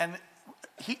 And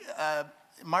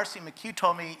Marcy McHugh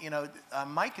told me,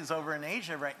 Mike is over in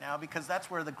Asia right now because that's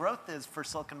where the growth is for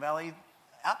Silicon Valley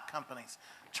app companies.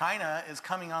 China is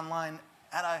coming online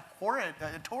at a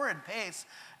torrid pace,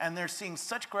 and they're seeing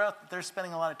such growth that they're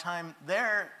spending a lot of time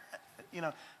there.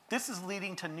 This is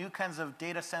leading to new kinds of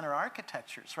data center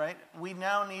architectures, right? We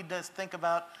now need to think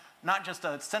about not just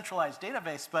a centralized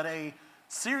database, but a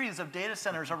series of data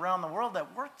centers around the world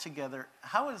that work together.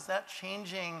 How is that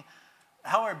changing?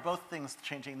 How are both things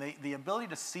changing? The ability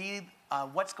to see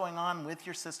what's going on with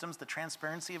your systems, the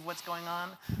transparency of what's going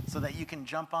on, so that you can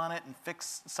jump on it and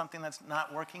fix something that's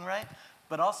not working right,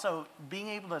 but also being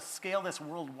able to scale this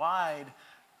worldwide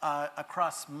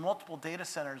across multiple data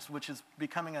centers, which is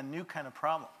becoming a new kind of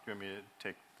problem. Do you want me to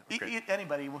take? Okay.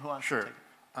 Anybody who wants to take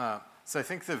it. So I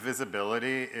think the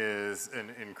visibility is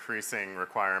an increasing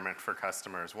requirement for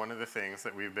customers. One of the things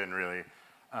that we've been really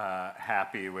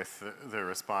happy with the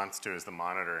response to is the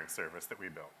monitoring service that we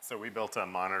built. So we built a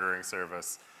monitoring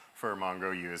service for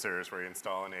Mongo users where you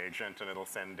install an agent and it'll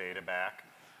send data back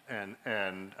and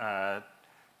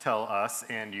tell us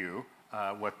and you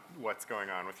what's going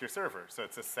on with your server. So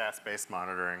it's a SaaS-based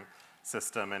monitoring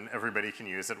system, and everybody can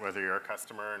use it whether you're a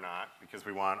customer or not, because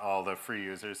we want all the free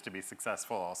users to be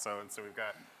successful also. And so we've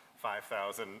got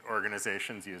 5,000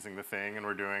 organizations using the thing, and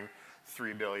we're doing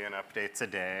 3 billion updates a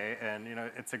day. And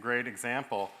it's a great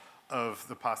example of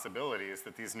the possibilities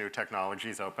that these new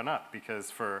technologies open up, because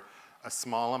for a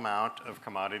small amount of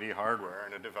commodity hardware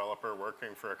and a developer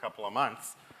working for a couple of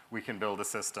months, we can build a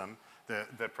system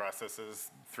that processes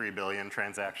 3 billion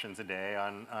transactions a day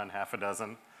on half a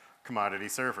dozen commodity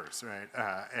servers, right?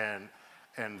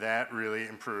 And that really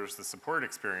improves the support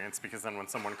experience, because then when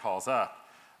someone calls up,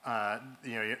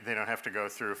 they don't have to go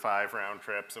through 5 round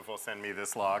trips of, well, send me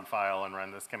this log file and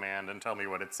run this command and tell me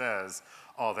what it says.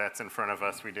 All that's in front of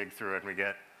us. We dig through it and we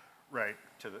get right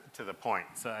to the point.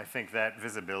 So I think that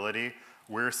visibility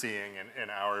we're seeing in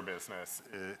our business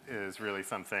is really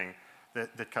something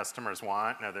that customers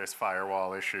want. Now there's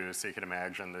firewall issues, so you can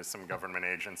imagine there's some government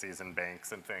agencies and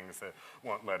banks and things that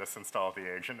won't let us install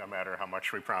the agent no matter how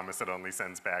much we promise. It only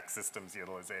sends back systems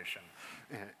utilization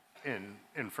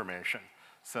information.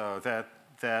 So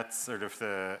that's sort of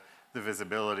the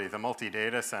visibility. The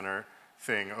multi-data center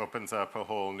thing opens up a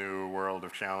whole new world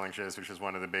of challenges, which is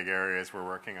one of the big areas we're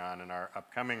working on in our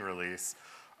upcoming release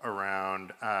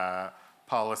around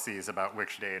policies about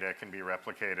which data can be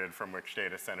replicated from which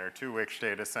data center to which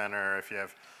data center. If you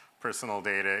have personal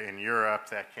data in Europe,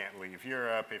 that can't leave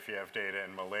Europe. If you have data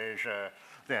in Malaysia,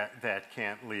 that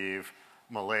can't leave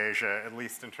Malaysia, at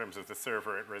least in terms of the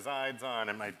server it resides on.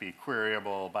 It might be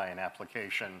queryable by an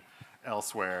application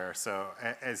elsewhere. So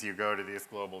as you go to these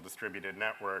global distributed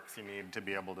networks, you need to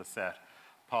be able to set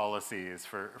policies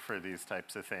for these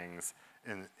types of things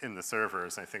in the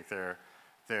servers. I think there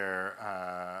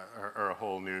are a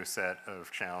whole new set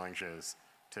of challenges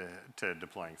to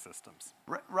deploying systems.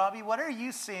 Robbie, what are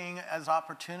you seeing as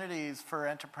opportunities for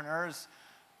entrepreneurs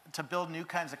to build new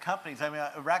kinds of companies? I mean,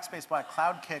 Rackspace bought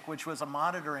CloudKick, which was a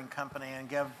monitoring company, and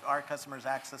give our customers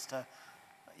access to,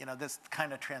 this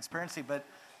kind of transparency. But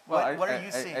what are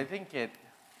you seeing? I think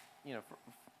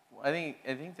I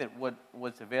think that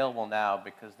what's available now,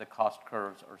 because the cost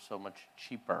curves are so much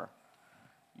cheaper,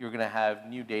 you're going to have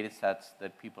new data sets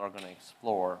that people are going to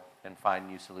explore and find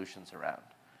new solutions around.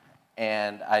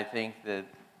 And I think that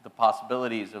the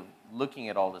possibilities of looking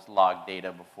at all this log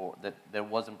data before, that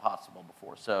wasn't possible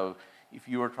before. So if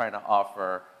you were trying to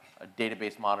offer a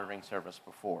database monitoring service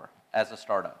before as a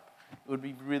startup, it would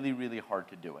be really, really hard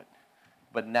to do it.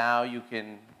 But now you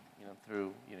can,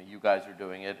 through, you guys are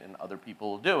doing it and other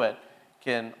people will do it,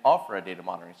 can offer a data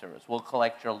monitoring service. We'll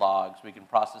collect your logs, we can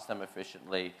process them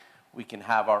efficiently, we can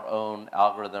have our own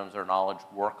algorithms or knowledge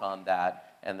work on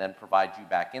that and then provide you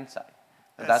back insight.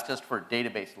 But that's just for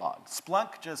database logs.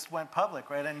 Splunk just went public,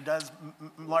 right, and does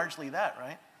largely that,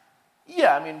 right?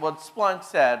 Yeah, I mean, what Splunk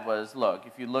said was, look,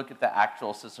 if you look at the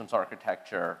actual systems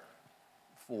architecture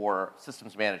for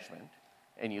systems management,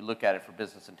 and you look at it for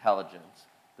business intelligence,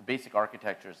 the basic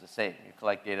architecture is the same. You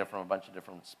collect data from a bunch of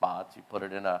different spots, you put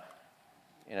it in a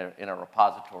in a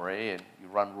repository, and you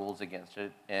run rules against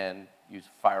it, and you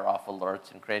fire off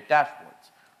alerts and create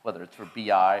dashboards, whether it's for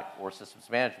BI or systems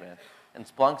management. And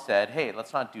Splunk said, hey,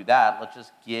 let's not do that. Let's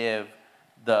just give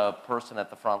the person at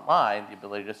the front line the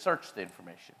ability to search the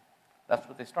information. That's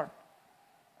what they started.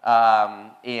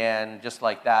 And just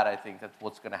like that, I think that's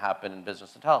what's going to happen in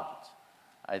business intelligence.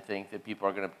 I think that people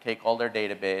are going to take all their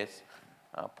database,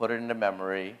 put it into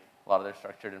memory, a lot of their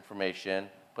structured information,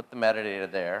 put the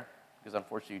metadata there, because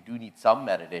unfortunately you do need some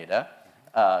metadata,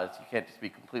 so you can't just be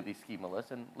completely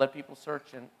schemaless, and let people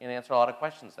search and answer a lot of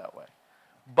questions that way.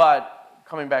 But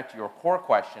coming back to your core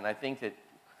question, I think that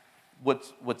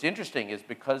what's interesting is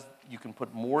because you can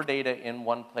put more data in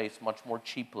one place much more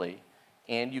cheaply,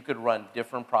 and you could run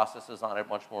different processes on it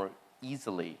much more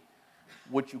easily,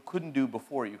 what you couldn't do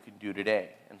before, you can do today.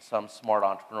 And some smart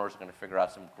entrepreneurs are going to figure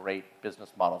out some great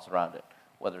business models around it,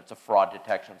 whether it's a fraud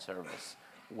detection service,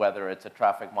 whether it's a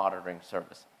traffic monitoring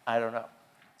service. I don't know.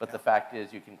 But the fact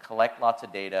is you can collect lots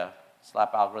of data,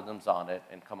 slap algorithms on it,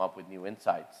 and come up with new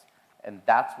insights. And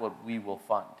that's what we will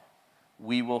fund.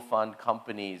 We will fund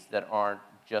companies that aren't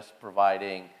just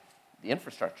providing the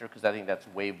infrastructure, because I think that's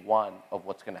wave one of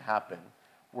what's going to happen.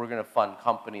 We're going to fund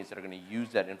companies that are going to use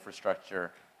that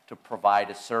infrastructure to provide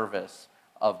a service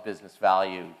of business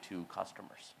value to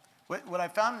customers. What I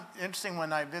found interesting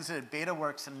when I visited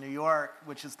BetaWorks in New York,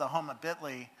 which is the home of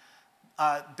Bitly,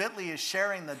 Bitly is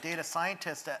sharing the data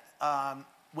scientist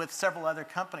with several other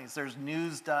companies. There's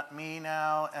News.me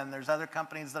now, and there's other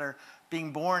companies that are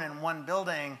being born in one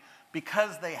building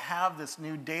because they have this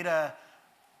new data,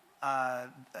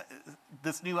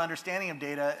 this new understanding of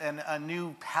data and a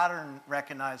new pattern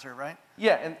recognizer, right?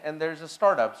 Yeah, and there's a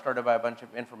startup started by a bunch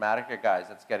of Informatica guys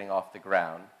that's getting off the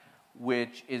ground,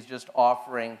 which is just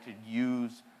offering to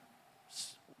use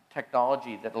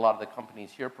technology that a lot of the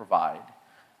companies here provide,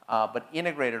 but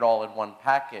integrate it all in one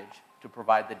package to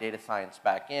provide the data science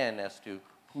back in as to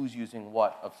who's using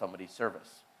what of somebody's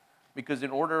service. Because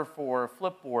in order for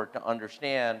Flipboard to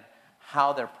understand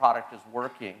how their product is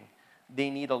working, they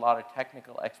need a lot of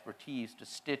technical expertise to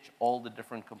stitch all the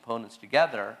different components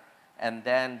together and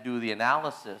then do the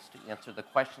analysis to answer the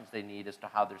questions they need as to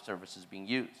how their service is being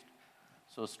used.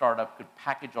 So a startup could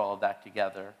package all of that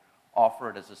together, offer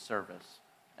it as a service,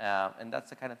 and that's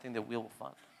the kind of thing that we will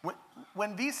fund.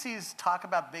 When VCs talk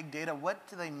about big data, what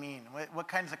do they mean? What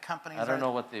kinds of companies? I don't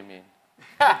know what they mean.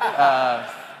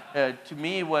 To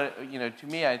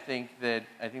me, I think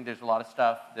there's a lot of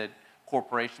stuff that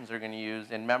corporations are going to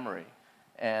use in memory,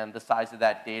 and the size of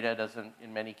that data doesn't,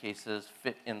 in many cases,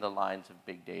 fit in the lines of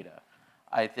big data.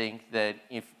 I think that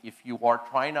if you are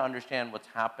trying to understand what's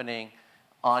happening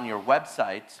on your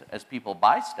websites as people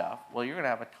buy stuff, well, you're going to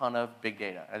have a ton of big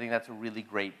data. I think that's a really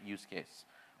great use case,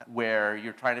 where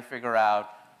you're trying to figure out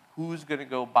who's going to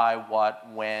go buy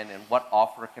what, when, and what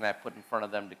offer can I put in front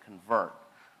of them to convert.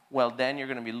 Well, then you're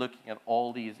going to be looking at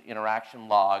all these interaction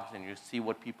logs, and you see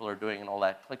what people are doing and all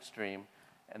that clickstream.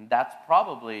 And that's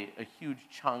probably a huge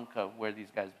chunk of where these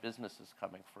guys' business is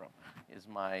coming from, is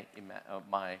my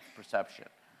perception.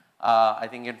 I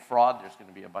think in fraud, there's going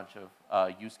to be a bunch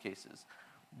of use cases.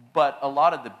 But a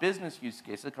lot of the business use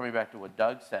cases, coming back to what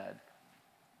Doug said,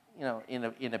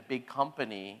 in a big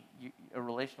company, a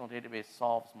relational database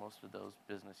solves most of those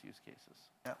business use cases.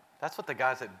 Yep. That's what the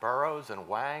guys at Burroughs and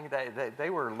Wang, they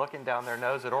were looking down their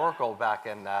nose at Oracle back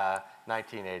in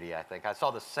 1980, I think. I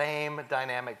saw the same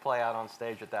dynamic play out on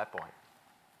stage at that point.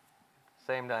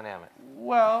 Same dynamic.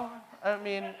 Well, I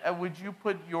mean, would you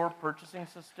put your purchasing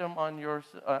system on your...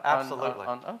 Absolutely.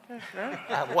 Okay, great.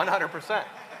 100%.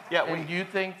 Yeah, and do you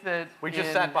think that... We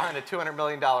just sat behind a $200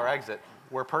 million exit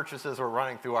where purchases were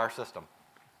running through our system.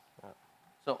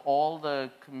 So all the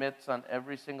commits on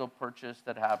every single purchase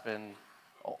that happened,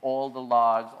 all the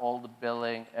logs, all the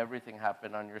billing, everything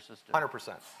happened on your system?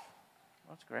 100%.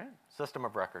 That's great. System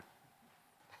of record.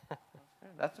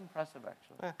 That's impressive,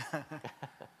 actually.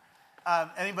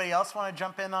 Anybody else want to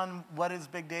jump in on what is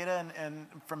big data and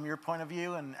from your point of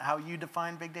view and how you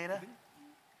define big data?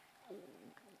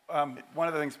 One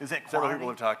of the things is it several people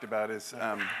have talked about is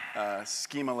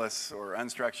schemaless or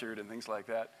unstructured and things like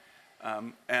that.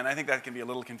 And I think that can be a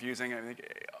little confusing. I think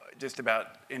just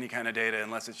about any kind of data,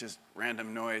 unless it's just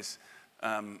random noise,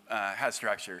 has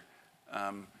structure.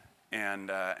 And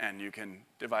you can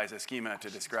devise a schema to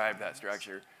describe that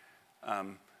structure.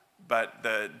 But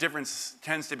the difference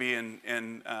tends to be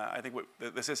in I think what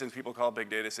the systems people call big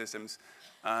data systems,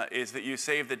 is that you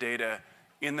save the data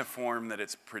in the form that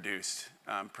it's produced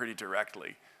pretty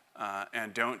directly,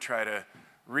 and don't try to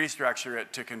restructure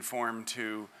it to conform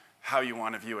to how you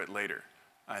want to view it later.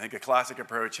 I think a classic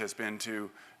approach has been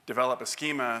to develop a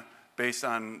schema based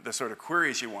on the sort of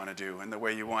queries you want to do and the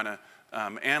way you want to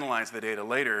analyze the data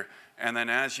later. And then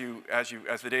as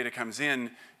the data comes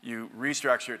in, you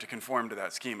restructure it to conform to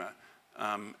that schema.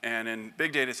 And in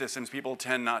big data systems, people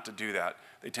tend not to do that.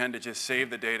 They tend to just save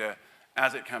the data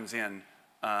as it comes in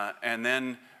and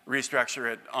then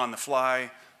restructure it on the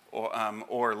fly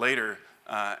or later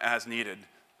as needed.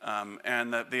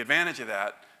 And the advantage of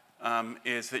that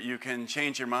is that you can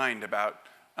change your mind about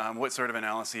what sort of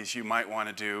analyses you might want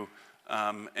to do,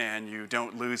 and you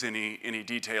don't lose any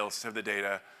details of the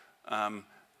data. And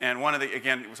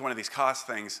again, it was one of these cost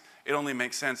things. It only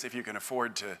makes sense if you can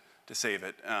afford to save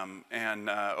it. And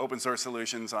open source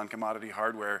solutions on commodity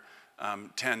hardware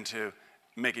tend to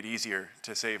make it easier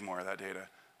to save more of that data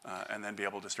and then be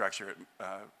able to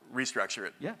restructure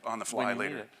it on the fly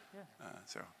later.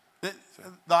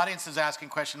 The audience is asking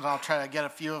questions. I'll try to get a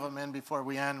few of them in before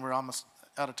we end. We're almost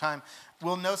out of time.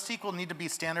 Will NoSQL need to be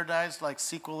standardized like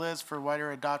SQL is for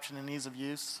wider adoption and ease of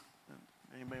use?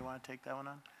 Anybody want to take that one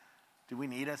on? Do we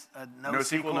need a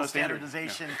NoSQL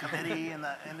standardization committee in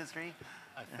the industry?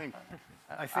 I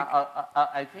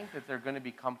think that there are going to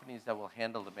be companies that will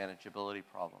handle the manageability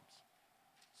problems.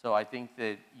 So I think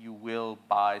that you will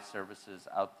buy services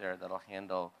out there that'll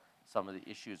handle some of the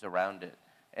issues around it.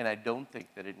 And I don't think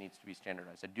that it needs to be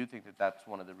standardized. I do think that that's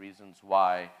one of the reasons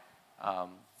why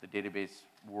the database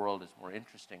world is more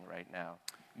interesting right now.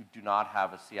 You do not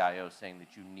have a CIO saying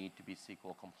that you need to be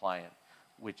SQL compliant,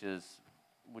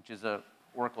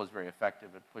 Oracle is very effective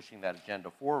at pushing that agenda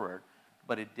forward,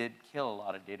 but it did kill a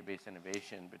lot of database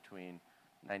innovation between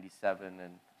 97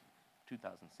 and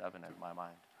 2007 in my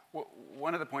mind. Well,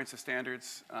 one of the points of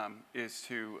standards is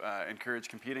to encourage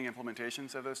competing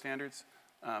implementations of those standards.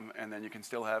 And then you can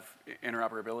still have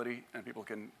interoperability, and people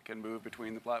can move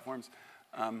between the platforms.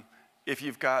 If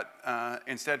you've got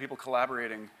instead people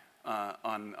collaborating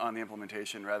on the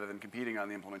implementation rather than competing on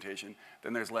the implementation,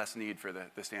 then there's less need for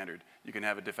the standard. You can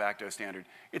have a de facto standard.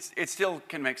 It still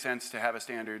can make sense to have a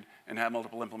standard and have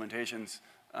multiple implementations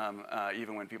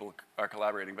even when people are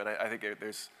collaborating. But I think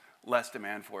there's less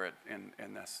demand for it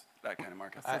in that kind of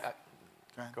market.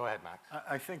 Go ahead, Max.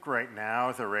 I think right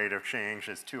now the rate of change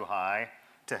is too high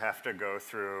to have to go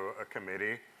through a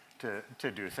committee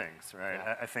to do things, right?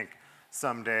 Yeah. I think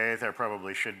someday there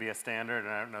probably should be a standard, and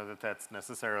I don't know that that's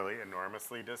necessarily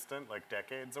enormously distant, like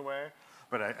decades away.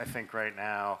 But I think right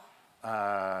now,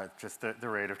 just the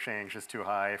rate of change is too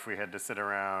high. If we had to sit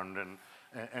around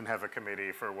and have a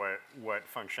committee for what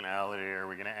functionality are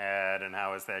we going to add and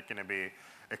how is that going to be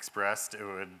expressed, it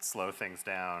would slow things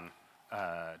down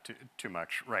too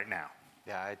much right now.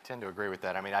 Yeah, I tend to agree with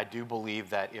that. I mean, I do believe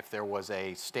that if there was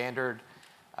a standard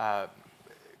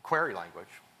query language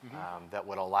that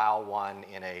would allow one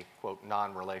in a, quote,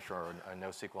 non-relational or a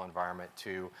NoSQL environment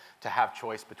to have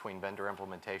choice between vendor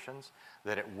implementations,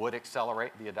 that it would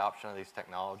accelerate the adoption of these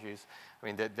technologies. I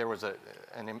mean, there was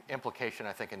an implication,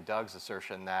 I think, in Doug's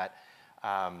assertion that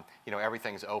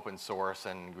everything's open source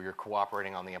and you're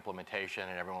cooperating on the implementation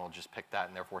and everyone will just pick that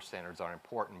and therefore standards aren't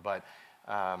important. But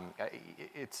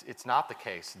it's not the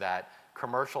case that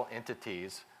commercial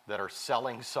entities that are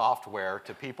selling software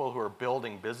to people who are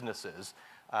building businesses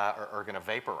are going to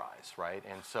vaporize, right?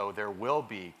 And so there will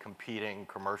be competing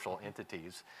commercial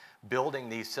entities building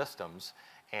these systems,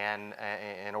 and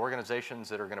organizations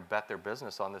that are going to bet their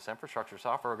business on this infrastructure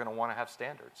software are going to want to have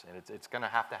standards, and it's going to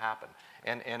have to happen.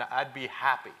 And I'd be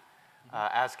happy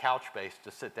as Couchbase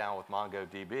to sit down with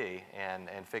MongoDB and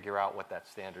figure out what that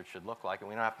standard should look like, and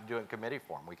we don't have to do it in committee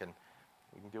form. We can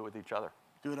do it with each other.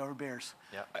 Do it over beers.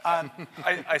 Yeah.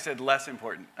 I said less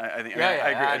important. I think. Yeah, I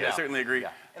agree. I certainly agree.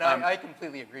 Yeah. And I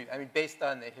completely agree. I mean, based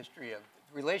on the history of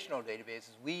relational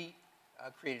databases, we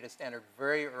created a standard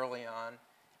very early on,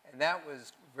 and that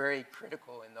was very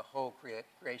critical in the whole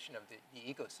creation of the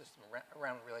ecosystem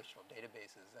around relational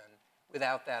databases. And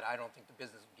without that, I don't think the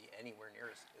business would be anywhere near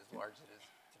as large as it is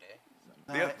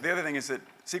today. The other thing is that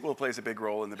SQL plays a big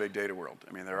role in the big data world.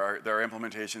 I mean, there are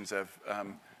implementations of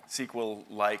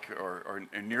SQL-like or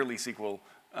nearly SQL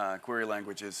query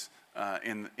languages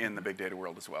in the big data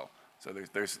world as well. So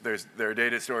there are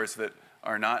data stores that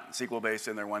are not SQL-based,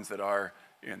 and there are ones that are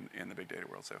in the big data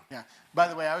world. So yeah. By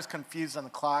the way, I was confused on the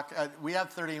clock. We have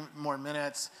 30 more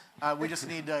minutes. We just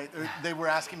need to. They were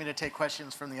asking me to take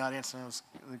questions from the audience, and it was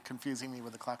confusing me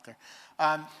with the clock there.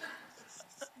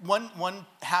 One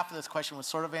half of this question was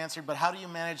sort of answered, but how do you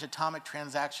manage atomic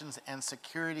transactions and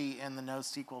security in the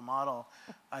NoSQL model?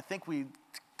 I think we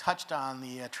touched on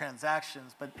the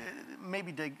transactions, but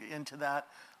maybe dig into that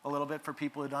a little bit for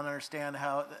people who don't understand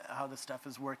how this stuff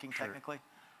is working technically.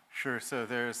 Sure. So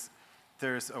there's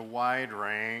a wide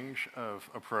range of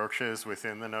approaches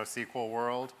within the NoSQL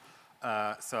world.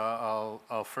 So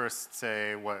I'll first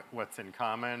say what's in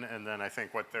common, and then I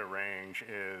think what their range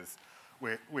is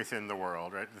within the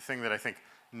world, right? The thing that I think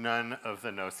none of the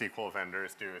NoSQL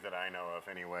vendors do that I know of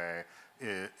anyway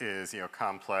is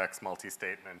complex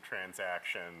multi-statement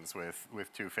transactions with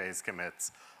two-phase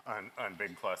commits on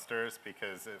big clusters,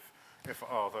 because if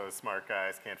all those smart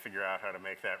guys can't figure out how to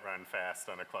make that run fast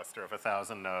on a cluster of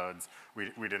 1,000 nodes,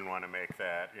 we didn't want to make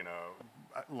that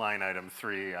line item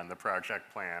 3 on the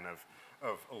project plan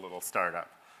of a little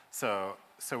startup. So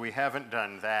we haven't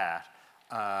done that.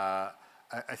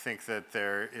 I think that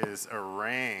there is a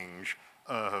range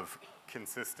of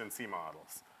consistency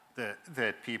models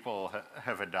that people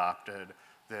have adopted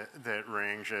that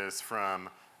ranges from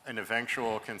an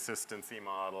eventual consistency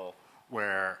model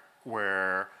where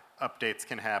updates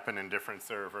can happen in different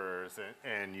servers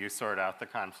and you sort out the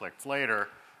conflicts later,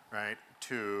 right,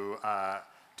 to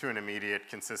an immediate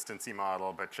consistency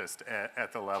model, but just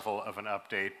at the level of an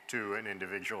update to an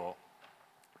individual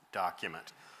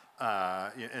document.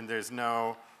 And there's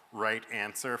no right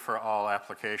answer for all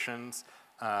applications.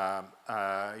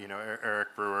 Eric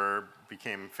Brewer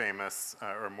became famous,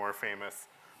 or more famous,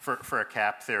 for a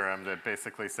CAP theorem that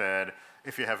basically said,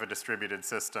 if you have a distributed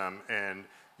system and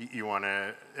you want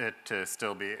it to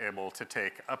still be able to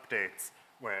take updates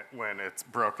when it's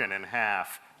broken in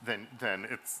half, then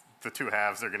the two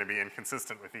halves are going to be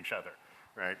inconsistent with each other,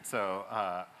 right? So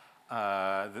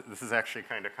this is actually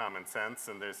kind of common sense,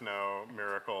 and there's no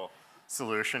miracle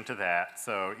solution to that.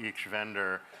 So each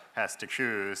vendor has to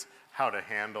choose how to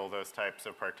handle those types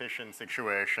of partition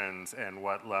situations and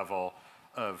what level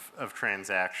of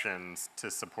transactions to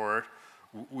support.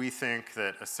 We think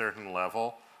that a certain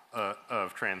level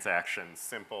of transactions,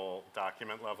 simple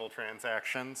document level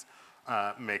transactions,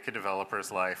 make a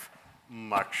developer's life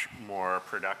much more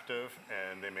productive,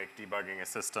 and they make debugging a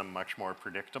system much more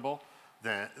predictable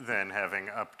than having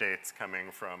updates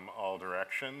coming from all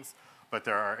directions. But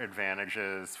there are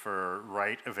advantages for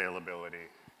write availability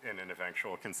in an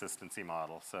eventual consistency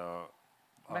model. So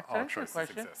all choices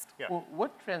exist. Yeah. Well,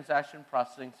 what transaction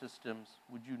processing systems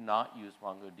would you not use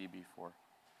MongoDB for?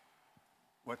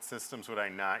 What systems would I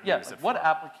not use it for? What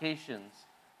applications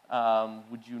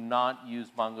would you not use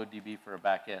MongoDB for a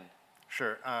backend?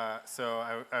 Sure. So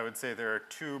I would say there are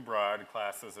two broad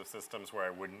classes of systems where I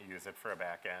wouldn't use it for a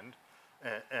backend.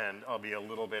 And I'll be a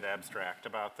little bit abstract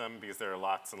about them because there are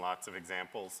lots and lots of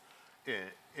examples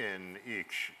in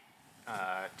each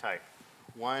type.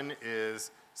 One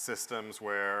is systems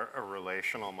where a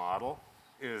relational model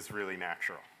is really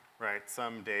natural, right?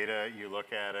 Some data, you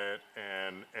look at it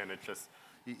and it just,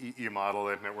 you model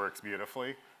it and it works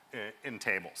beautifully in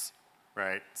tables,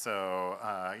 right? So,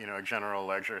 a general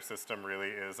ledger system really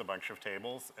is a bunch of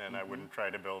tables, and I wouldn't try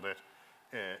to build it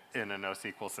in a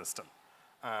NoSQL system.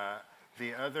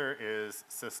 The other is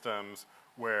systems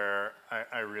where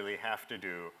I really have to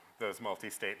do those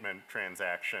multi-statement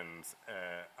transactions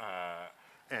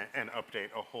and update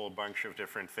a whole bunch of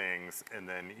different things and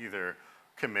then either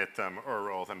commit them or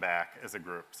roll them back as a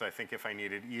group. So I think if I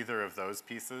needed either of those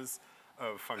pieces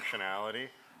of functionality,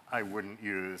 I wouldn't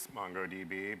use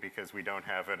MongoDB because we don't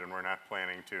have it and we're not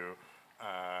planning to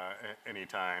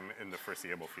anytime in the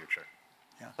foreseeable future.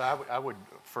 Yeah. So I would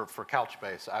for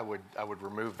Couchbase, I would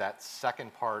remove that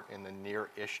second part in the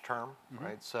near-ish term,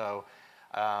 right? So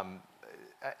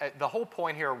the whole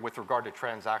point here with regard to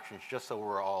transactions, just so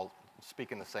we're all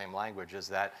speaking the same language, is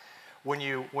that when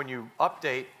you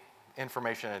update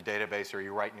information in a database or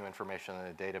you write new information in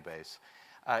a database,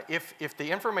 if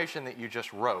the information that you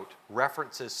just wrote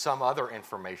references some other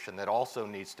information that also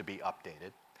needs to be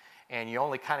updated, and you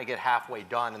only kind of get halfway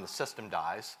done and the system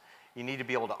dies, you need to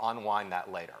be able to unwind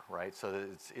that later, right? So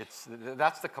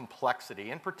that's the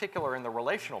complexity, in particular in the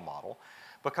relational model,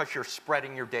 because you're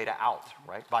spreading your data out,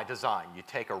 right, by design. You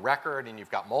take a record and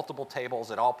you've got multiple tables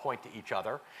that all point to each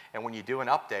other, and when you do an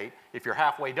update, if you're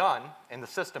halfway done and the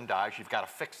system dies, you've got to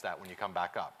fix that when you come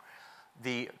back up.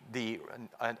 A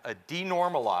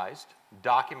denormalized,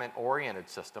 document-oriented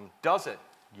system doesn't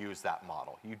use that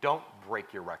model. You don't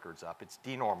break your records up. It's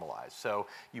denormalized. So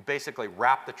you basically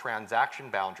wrap the transaction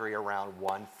boundary around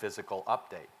one physical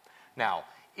update. Now,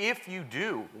 if you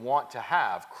do want to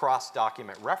have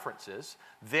cross-document references,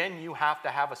 then you have to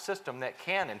have a system that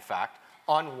can, in fact,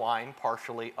 unwind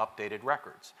partially updated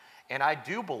records. And I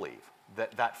do believe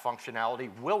that that functionality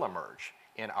will emerge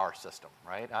in our system,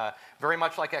 right? Very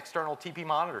much like external TP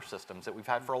monitor systems that we've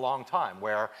had for a long time,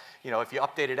 where if you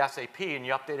updated SAP and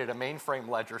you updated a mainframe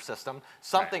ledger system,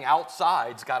 something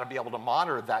outside's got to be able to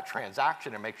monitor that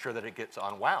transaction and make sure that it gets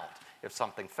unwound if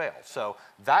something fails. So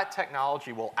that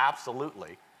technology will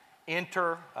absolutely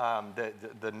enter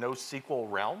the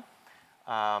NoSQL realm.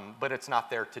 but it's not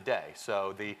there today.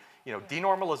 So the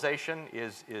denormalization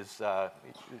is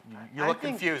you look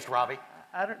confused, Ravi.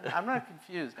 I'm not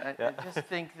confused. I just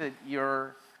think that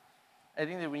I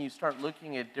think that when you start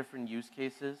looking at different use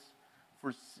cases,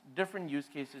 for different use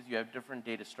cases, you have different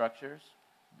data structures,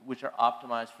 which are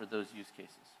optimized for those use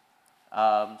cases.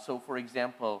 So for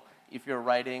example, if you're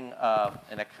writing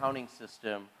an accounting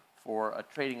system for a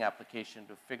trading application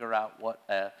to figure out what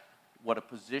a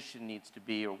position needs to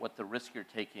be or what the risk you're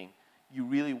taking, you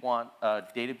really want a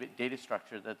data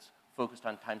structure that's focused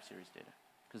on time series data,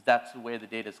 because that's the way the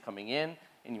data is coming in,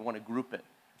 and you want to group it.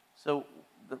 So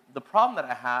the problem that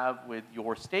I have with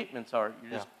your statements are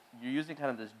you're using kind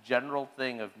of this general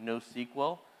thing of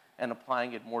NoSQL and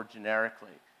applying it more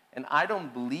generically. And I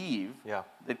don't believe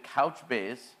that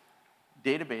Couchbase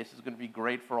database is going to be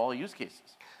great for all use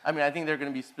cases. I mean, I think there are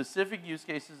going to be specific use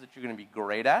cases that you're going to be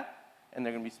great at, and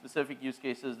there are going to be specific use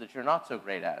cases that you're not so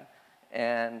great at.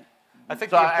 And I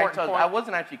think so the important point, I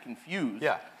wasn't actually confused.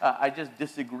 I just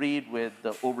disagreed with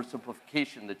the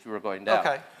oversimplification that you were going down.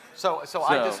 Okay. So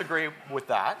I disagree with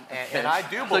that, and I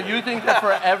do believe. So you think that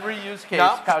for every use case,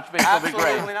 Couchbase will be great?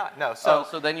 Absolutely not. No.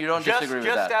 So then you don't disagree with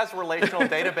that. Just as relational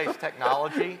database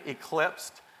technology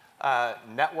eclipsed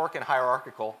network and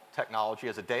hierarchical technology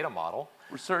as a data model,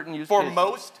 for certain use for cases.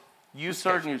 most use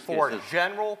certain cases, use for cases.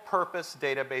 general purpose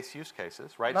database use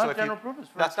cases, right? Not so if general purpose.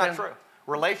 That's not true.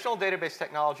 Relational database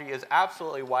technology is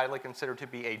absolutely widely considered to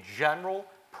be a general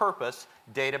purpose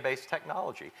database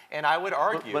technology. And I would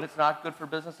argue... But it's not good for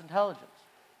business intelligence.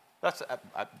 That's...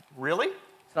 really?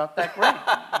 It's not that great.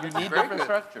 You need different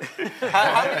structure.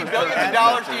 How many billions of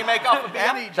dollars do you make off of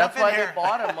that? That's why they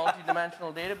bought a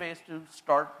multi-dimensional database to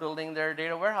start building their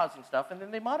data warehousing stuff, and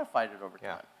then they modified it over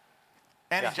time.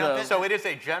 So it is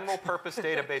a general purpose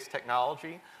database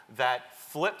technology that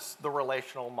flips the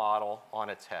relational model on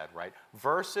its head, right?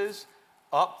 Versus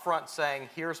upfront saying,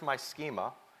 here's my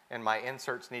schema, and my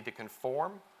inserts need to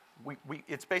conform.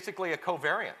 It's basically a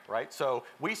covariant, right? So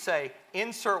we say,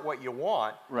 insert what you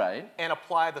want, and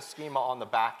apply the schema on the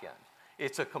back end.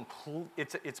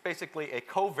 It's basically a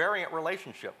covariant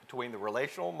relationship between the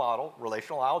relational model,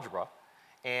 relational algebra,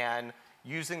 and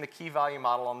using the key value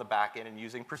model on the back end and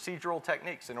using procedural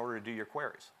techniques in order to do your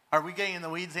queries. Are we getting in the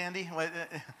weeds, Andy?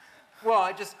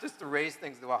 Well, just to raise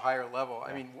things to a higher level,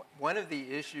 I mean, one of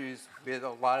the issues with a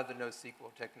lot of the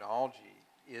NoSQL technology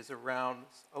is around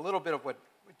a little bit of what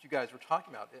you guys were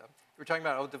talking about. You were talking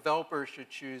about, developers should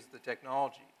choose the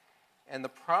technology. And the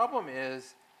problem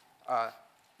is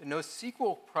the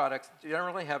NoSQL products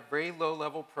generally have very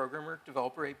low-level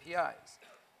programmer-developer APIs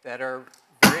that are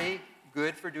very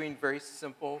good for doing very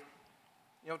simple,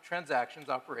 transactions,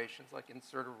 operations, like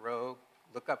insert a row,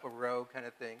 look up a row kind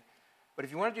of thing. But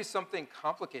if you want to do something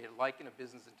complicated, like in a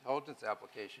business intelligence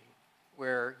application,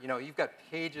 where you've got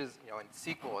pages, in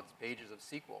SQL, it's pages of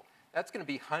SQL. That's going to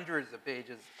be hundreds of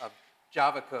pages of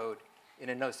Java code in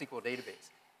a NoSQL database.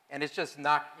 And it's just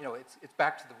not, it's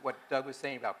back to what Doug was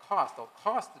saying about cost. The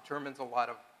cost determines a lot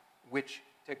of which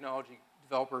technology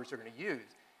developers are going to use.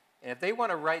 And if they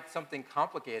want to write something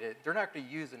complicated, they're not going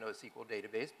to use a NoSQL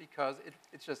database because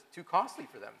it's just too costly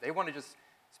for them. They want to just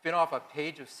spin off a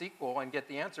page of SQL and get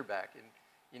the answer back,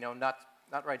 and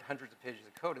not write hundreds of pages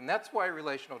of code. And that's why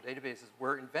relational databases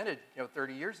were invented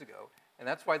 30 years ago, and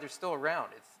that's why they're still around.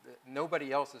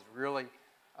 Nobody else has really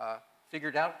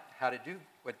figured out how to do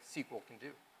what SQL can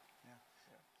do.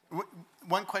 Yeah.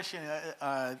 One question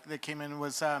that came in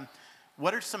was,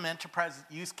 what are some enterprise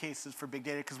use cases for big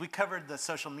data? Because we covered the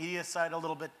social media side a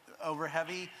little bit over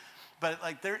heavy, but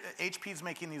like HP's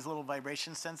making these little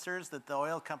vibration sensors that the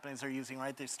oil companies are using,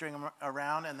 right? They string them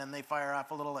around and then they fire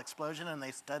off a little explosion and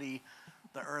they study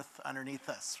the earth underneath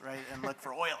us, right? And look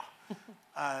for oil.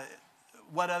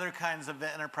 What other kinds of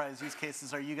enterprise use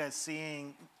cases are you guys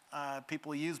seeing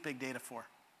people use big data for,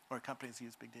 or companies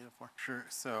use big data for? Sure.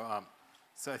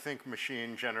 So I think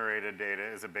machine-generated data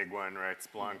is a big one, right?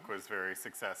 Splunk was very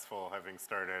successful having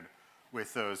started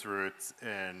with those roots,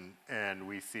 and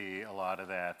we see a lot of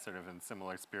that sort of in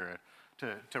similar spirit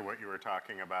to what you were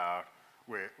talking about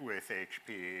with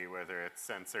HP, whether it's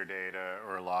sensor data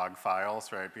or log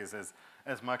files, right? Because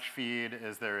as much feed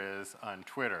as there is on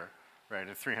Twitter, right,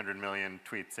 at 300 million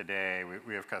tweets a day,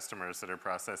 we have customers that are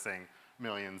processing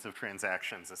millions of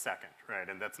transactions a second, right?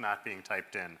 And that's not being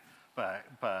typed in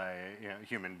by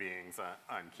human beings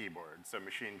on keyboards. So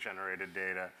machine-generated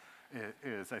data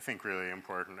is, I think, really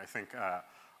important. I think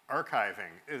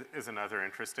archiving is another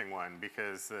interesting one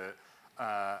because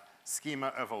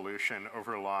schema evolution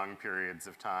over long periods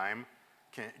of time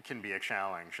can be a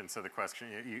challenge. And so the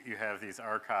question, you have these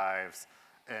archives,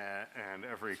 and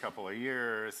every couple of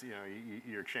years,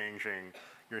 you're changing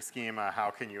your schema. How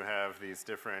can you have these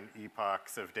different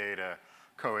epochs of data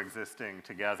coexisting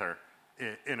together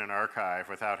in an archive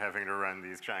without having to run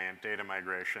these giant data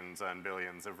migrations on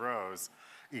billions of rows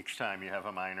each time you have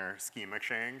a minor schema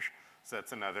change? So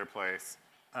that's another place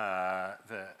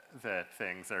that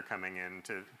things are coming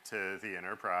into the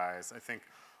enterprise. I think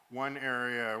one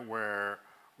area where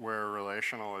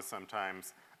relational is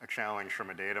sometimes a challenge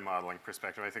from a data modeling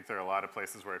perspective, I think there are a lot of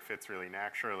places where it fits really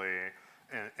naturally,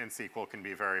 and SQL can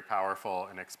be very powerful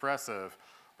and expressive,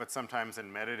 but sometimes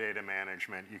in metadata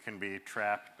management, you can be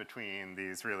trapped between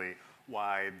these really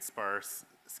wide, sparse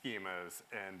schemas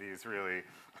and these really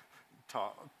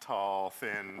tall,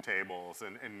 thin tables,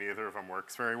 and neither of them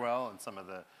works very well, and some of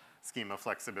the schema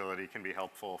flexibility can be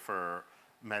helpful for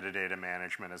metadata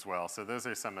management as well. So those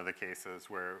are some of the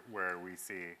cases where we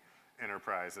see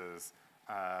enterprises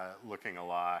looking a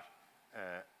lot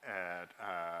at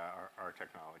our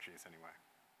technologies anyway.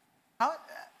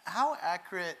 How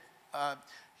accurate,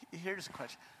 here's a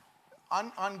question.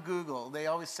 On Google, they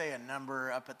always say a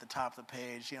number up at the top of the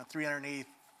page,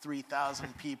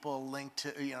 383,000 people linked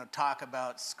to, talk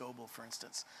about Scoble, for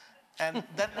instance. And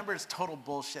that number is total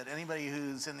bullshit. Anybody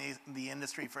who's in the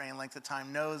industry for any length of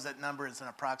time knows that number is an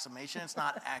approximation. It's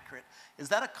not accurate. Is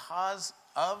that a cause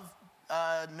of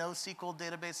NoSQL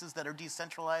databases that are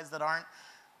decentralized, that aren't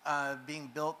being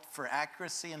built for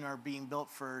accuracy and are being built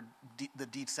for the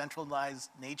decentralized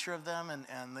nature of them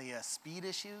and the speed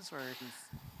issues? Or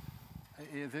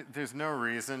there's no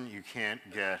reason you can't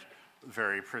get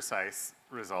very precise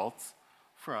results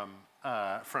from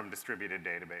distributed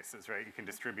databases, right? You can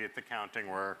distribute the counting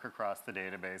work across the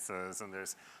databases, and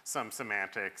there's some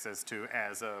semantics as to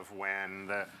as of when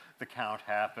the count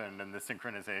happened and the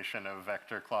synchronization of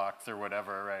vector clocks or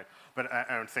whatever, right? But I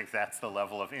don't think that's the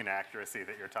level of inaccuracy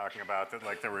that you're talking about, that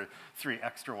like there were 3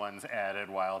 extra ones added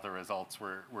while the results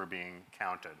were being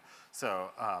counted.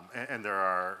 So, and there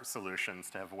are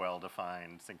solutions to have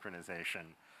well-defined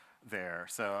synchronization there.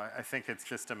 So I think it's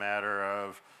just a matter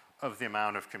of the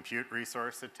amount of compute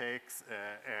resource it takes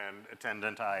and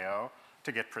attendant I/O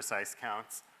to get precise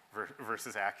counts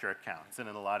versus accurate counts. And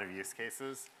in a lot of use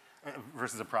cases,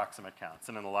 versus approximate counts.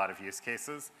 And in a lot of use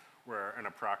cases where an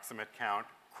approximate count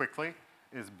quickly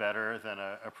is better than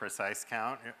a precise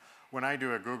count. When I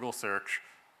do a Google search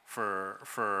for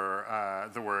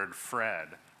the word Fred,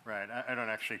 right, I don't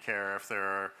actually care if there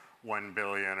are 1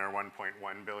 billion or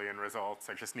 1.1 billion results.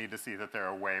 I just need to see that there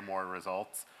are way more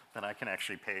results than I can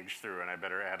actually page through, and I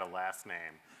better add a last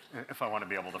name if I want to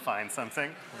be able to find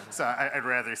something. So I'd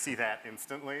rather see that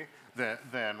instantly than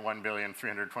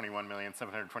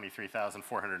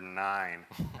 1,321,723,409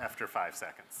 after 5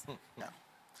 seconds. Yeah.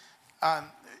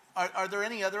 Are there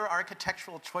any other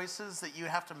architectural choices that you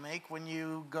have to make when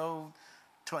you go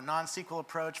to a non-SQL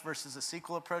approach versus a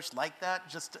SQL approach like that,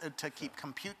 just to keep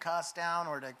compute costs down,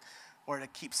 or to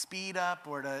keep speed up,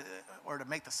 or to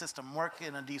make the system work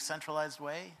in a decentralized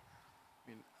way? I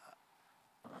mean,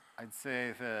 I'd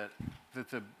say that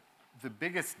the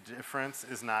biggest difference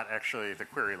is not actually the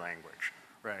query language,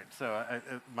 right? So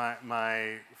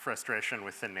my frustration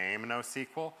with the name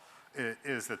NoSQL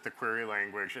is that the query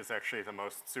language is actually the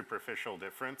most superficial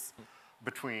difference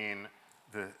between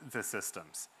the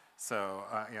systems. So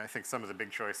I think some of the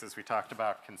big choices we talked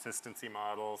about, consistency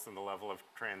models and the level of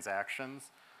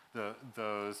transactions,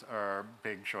 those are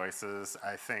big choices.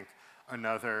 I think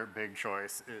another big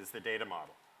choice is the data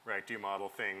model, right? Do you model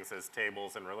things as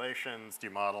tables and relations? Do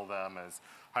you model them as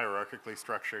hierarchically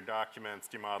structured documents?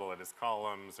 Do you model it as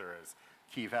columns or as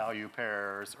key value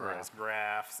pairs or as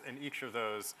graphs? And each of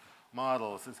those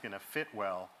models is going to fit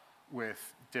well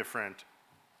with different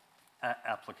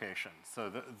applications. So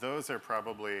those are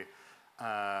probably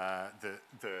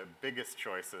the biggest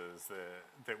choices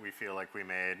that we feel like we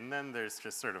made. And then there's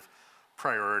just sort of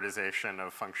prioritization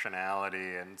of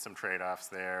functionality and some trade-offs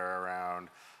there around,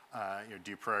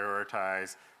 do you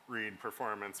prioritize read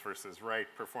performance versus write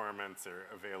performance, or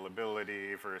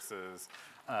availability versus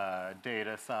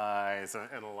data size,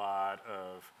 and a lot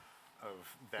of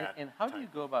that. And how do you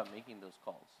go about making those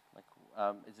calls? Like,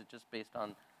 is it just based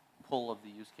on pull of the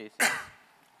use cases?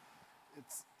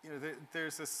 It's,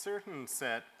 there's a certain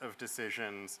set of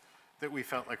decisions that we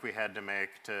felt like we had to make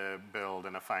to build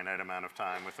in a finite amount of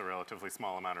time with a relatively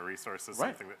small amount of resources.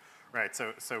 Right.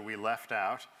 So we left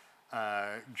out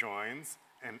joins,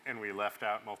 and we left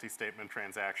out multi-statement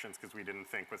transactions because we didn't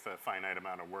think with a finite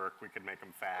amount of work we could make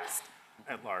them fast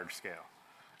at large scale.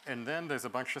 And then there's a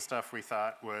bunch of stuff we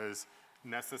thought was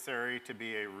necessary to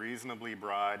be a reasonably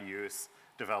broad use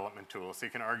development tool. So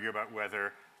you can argue about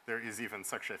whether there is even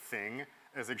such a thing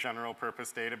as a general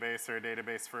purpose database or a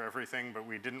database for everything, but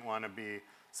we didn't want to be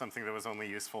something that was only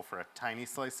useful for a tiny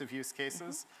slice of use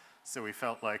cases. So we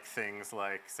felt like things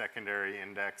like secondary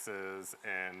indexes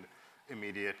and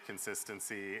immediate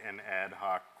consistency and ad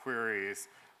hoc queries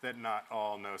that not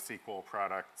all NoSQL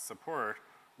products support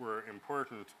were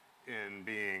important in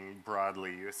being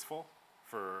broadly useful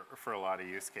for a lot of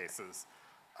use cases.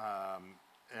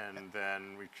 And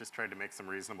then we just tried to make some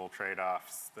reasonable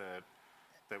trade-offs that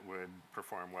would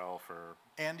perform well for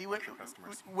Andy,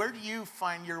 customers. Where do you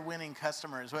find your winning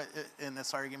customers in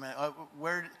this argument?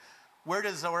 Where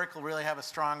does Oracle really have a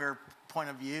stronger point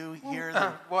of view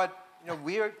here?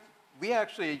 We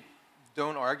actually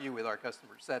don't argue with our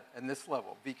customers at this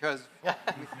level because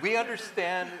we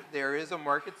understand there is a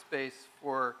market space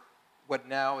for what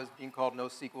now is being called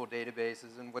NoSQL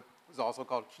databases and what was also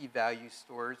called key value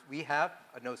stores. We have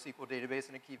a NoSQL database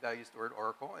and a key value store at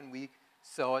Oracle, and we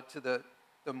sell it to the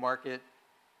market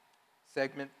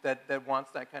segment that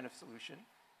wants that kind of solution.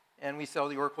 And we sell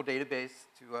the Oracle database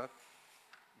to a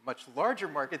much larger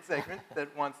market segment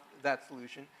that wants that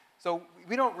solution. So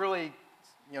we don't really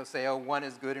say, oh, one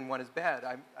is good and one is bad.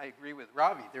 I agree with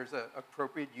Ravi. There's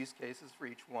appropriate use cases for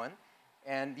each one.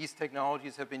 And these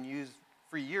technologies have been used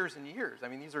for years and years. I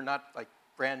mean, these are not like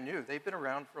brand new. They've been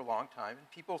around for a long time.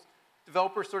 And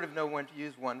developers sort of know when to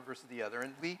use one versus the other.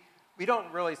 And we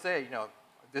don't really say,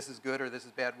 this is good or this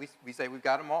is bad. We say we've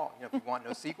got them all. If you want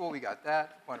NoSQL, we got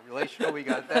that. If you want relational, we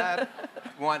got that.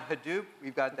 If you want Hadoop,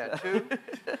 we've got that too.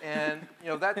 And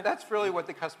that's really what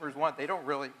the customers want. They don't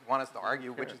really want us to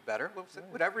argue which is better. We'll say,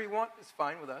 whatever you want is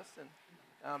fine with us. And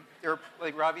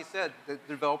like Ravi said, the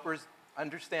developers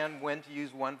understand when to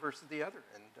use one versus the other.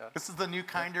 And this is the new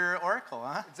kinder Oracle,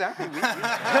 huh? Exactly.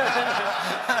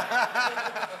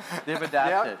 They've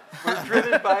adapted. Yeah, we're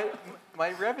driven by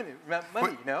my revenue,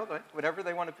 money. Whatever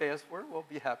they want to pay us for, we'll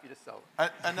be happy to sell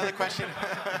it. Another question.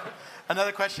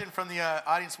 Another question from the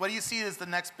audience. What do you see as the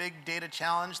next big data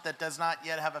challenge that does not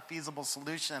yet have a feasible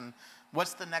solution?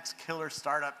 What's the next killer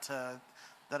startup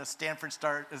that a Stanford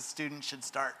student should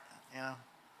start?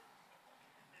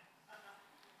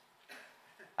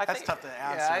 That's tough to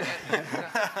answer.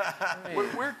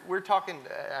 Yeah, we're talking,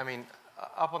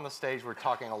 up on the stage, we're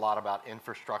talking a lot about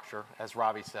infrastructure, as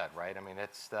Ravi said, right?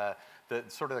 It's the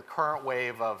sort of the current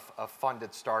wave of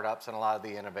funded startups, and a lot of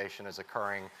the innovation is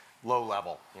occurring low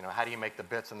level. How do you make the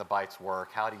bits and the bytes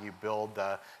work? How do you build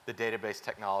the database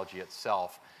technology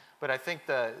itself? But I think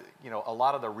a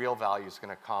lot of the real value is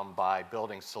going to come by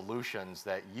building solutions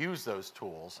that use those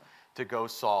tools to go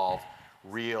solve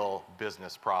real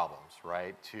business problems,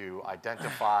 right? To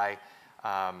identify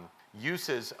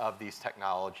uses of these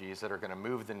technologies that are going to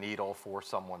move the needle for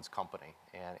someone's company.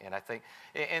 And I think,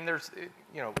 and there's,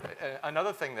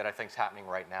 another thing that I think is happening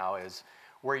right now is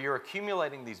where you're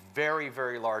accumulating these very,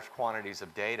 very large quantities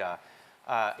of data,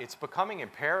 it's becoming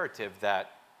imperative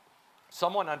that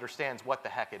someone understands what the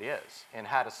heck it is and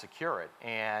how to secure it,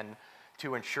 and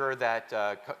to ensure that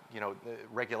the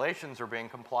regulations are being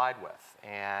complied with,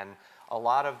 and a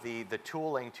lot of the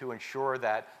tooling to ensure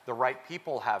that the right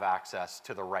people have access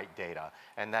to the right data,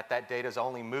 and that data is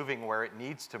only moving where it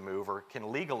needs to move or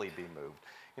can legally be moved.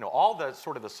 All the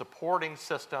sort of the supporting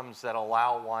systems that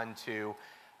allow one to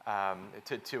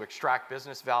extract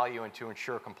business value and to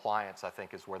ensure compliance, I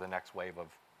think, is where the next wave of.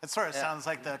 It sort of sounds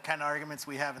like the kind of arguments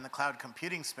we have in the cloud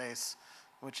computing space,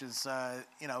 which is,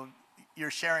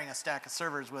 you're sharing a stack of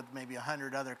servers with maybe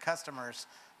 100 other customers,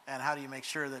 and how do you make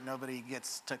sure that nobody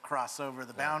gets to cross over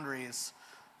the boundaries?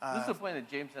 This is the point that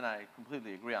James and I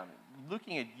completely agree on.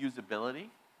 Looking at usability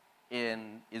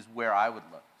is where I would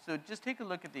look. So just take a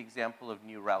look at the example of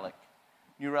New Relic.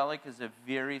 New Relic is a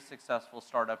very successful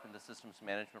startup in the systems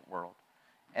management world,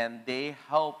 and they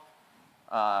help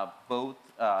both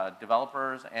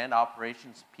developers and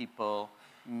operations people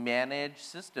manage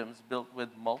systems built with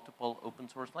multiple open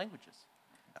source languages.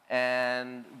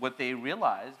 And what they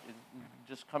realized,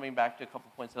 just coming back to a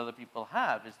couple points that other people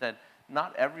have, is that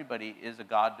not everybody is a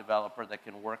God developer that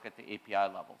can work at the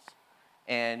API levels.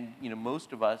 And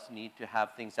most of us need to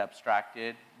have things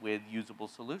abstracted with usable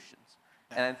solutions.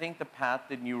 And I think the path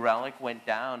that New Relic went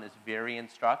down is very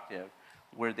instructive,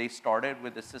 where they started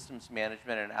with the systems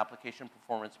management and application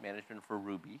performance management for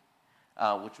Ruby,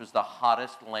 which was the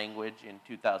hottest language in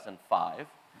 2005.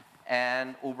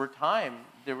 And over time,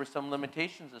 there were some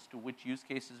limitations as to which use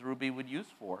cases Ruby would use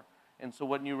for. And so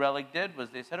what New Relic did was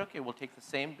they said, okay, we'll take the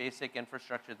same basic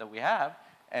infrastructure that we have,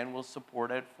 and we'll support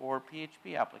it for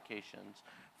PHP applications,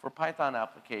 for Python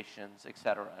applications, et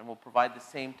cetera. And we'll provide the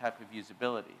same type of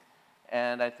usability.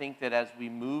 And I think that as we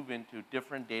move into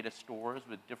different data stores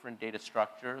with different data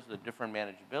structures, with different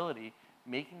manageability,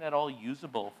 making that all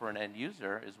usable for an end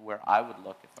user is where I would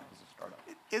look if I was a startup.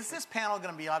 Is this panel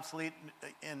going to be obsolete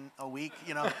in a week?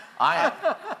 You know, I am.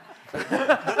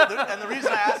 and the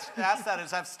reason I asked that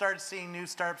is I've started seeing new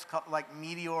startups like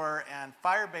Meteor and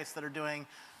Firebase that are doing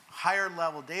higher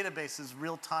level databases,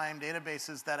 real-time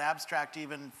databases that abstract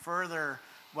even further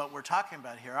what we're talking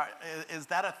about here. Is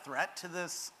that a threat to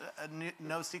this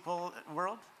NoSQL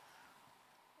world?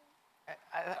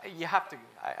 I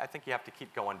think you have to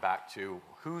keep going back to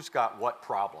who's got what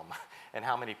problem and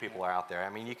how many people are out there. I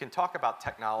mean, you can talk about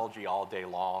technology all day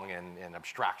long and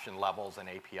abstraction levels and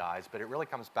APIs, but it really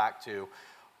comes back to,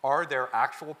 are there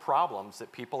actual problems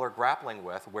that people are grappling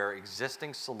with where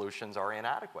existing solutions are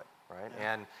inadequate, right?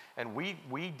 Yeah. And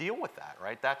we deal with that,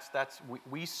 right?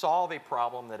 We solve a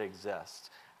problem that exists,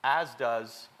 as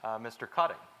does Mr.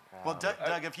 Cutting. Well,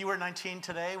 Doug, if you were 19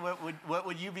 today, what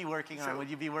would you be working on? Would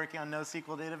you be working on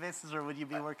NoSQL databases, or would you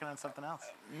be working on something else?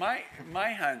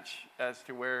 My hunch as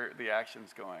to where the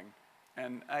action's going,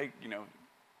 and I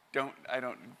don't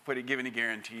give any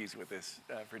guarantees with this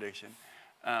prediction,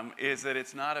 is that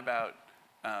it's not about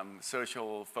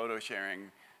social photo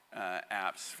sharing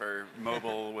apps for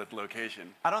mobile with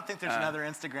location. I don't think there's another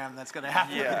Instagram that's going to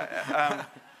happen. Yeah,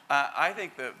 I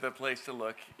think the place to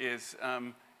look is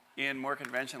in more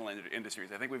conventional industries.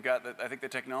 I think the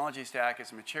technology stack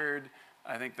has matured.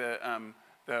 I think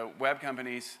the web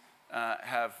companies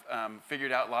have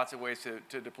figured out lots of ways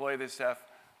to deploy this stuff,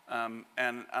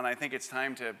 and I think it's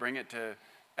time to bring it to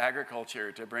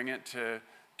agriculture, to bring it to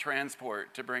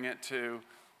transport, to bring it to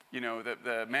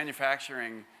the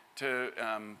manufacturing, to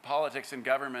politics and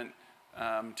government,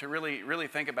 to really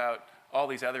think about all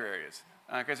these other areas,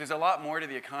 because there's a lot more to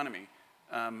the economy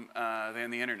than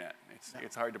the internet.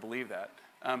 It's hard to believe that.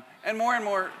 And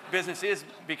more business is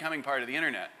becoming part of the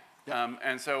internet.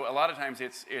 And so a lot of times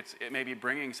it may be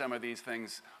bringing some of these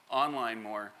things online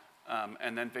more,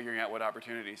 and then figuring out what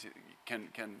opportunities can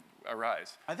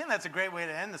arise. I think that's a great way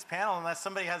to end this panel, unless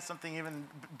somebody has something even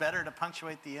better to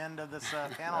punctuate the end of this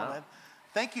panel. No. But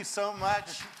thank you so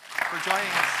much for joining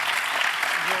us.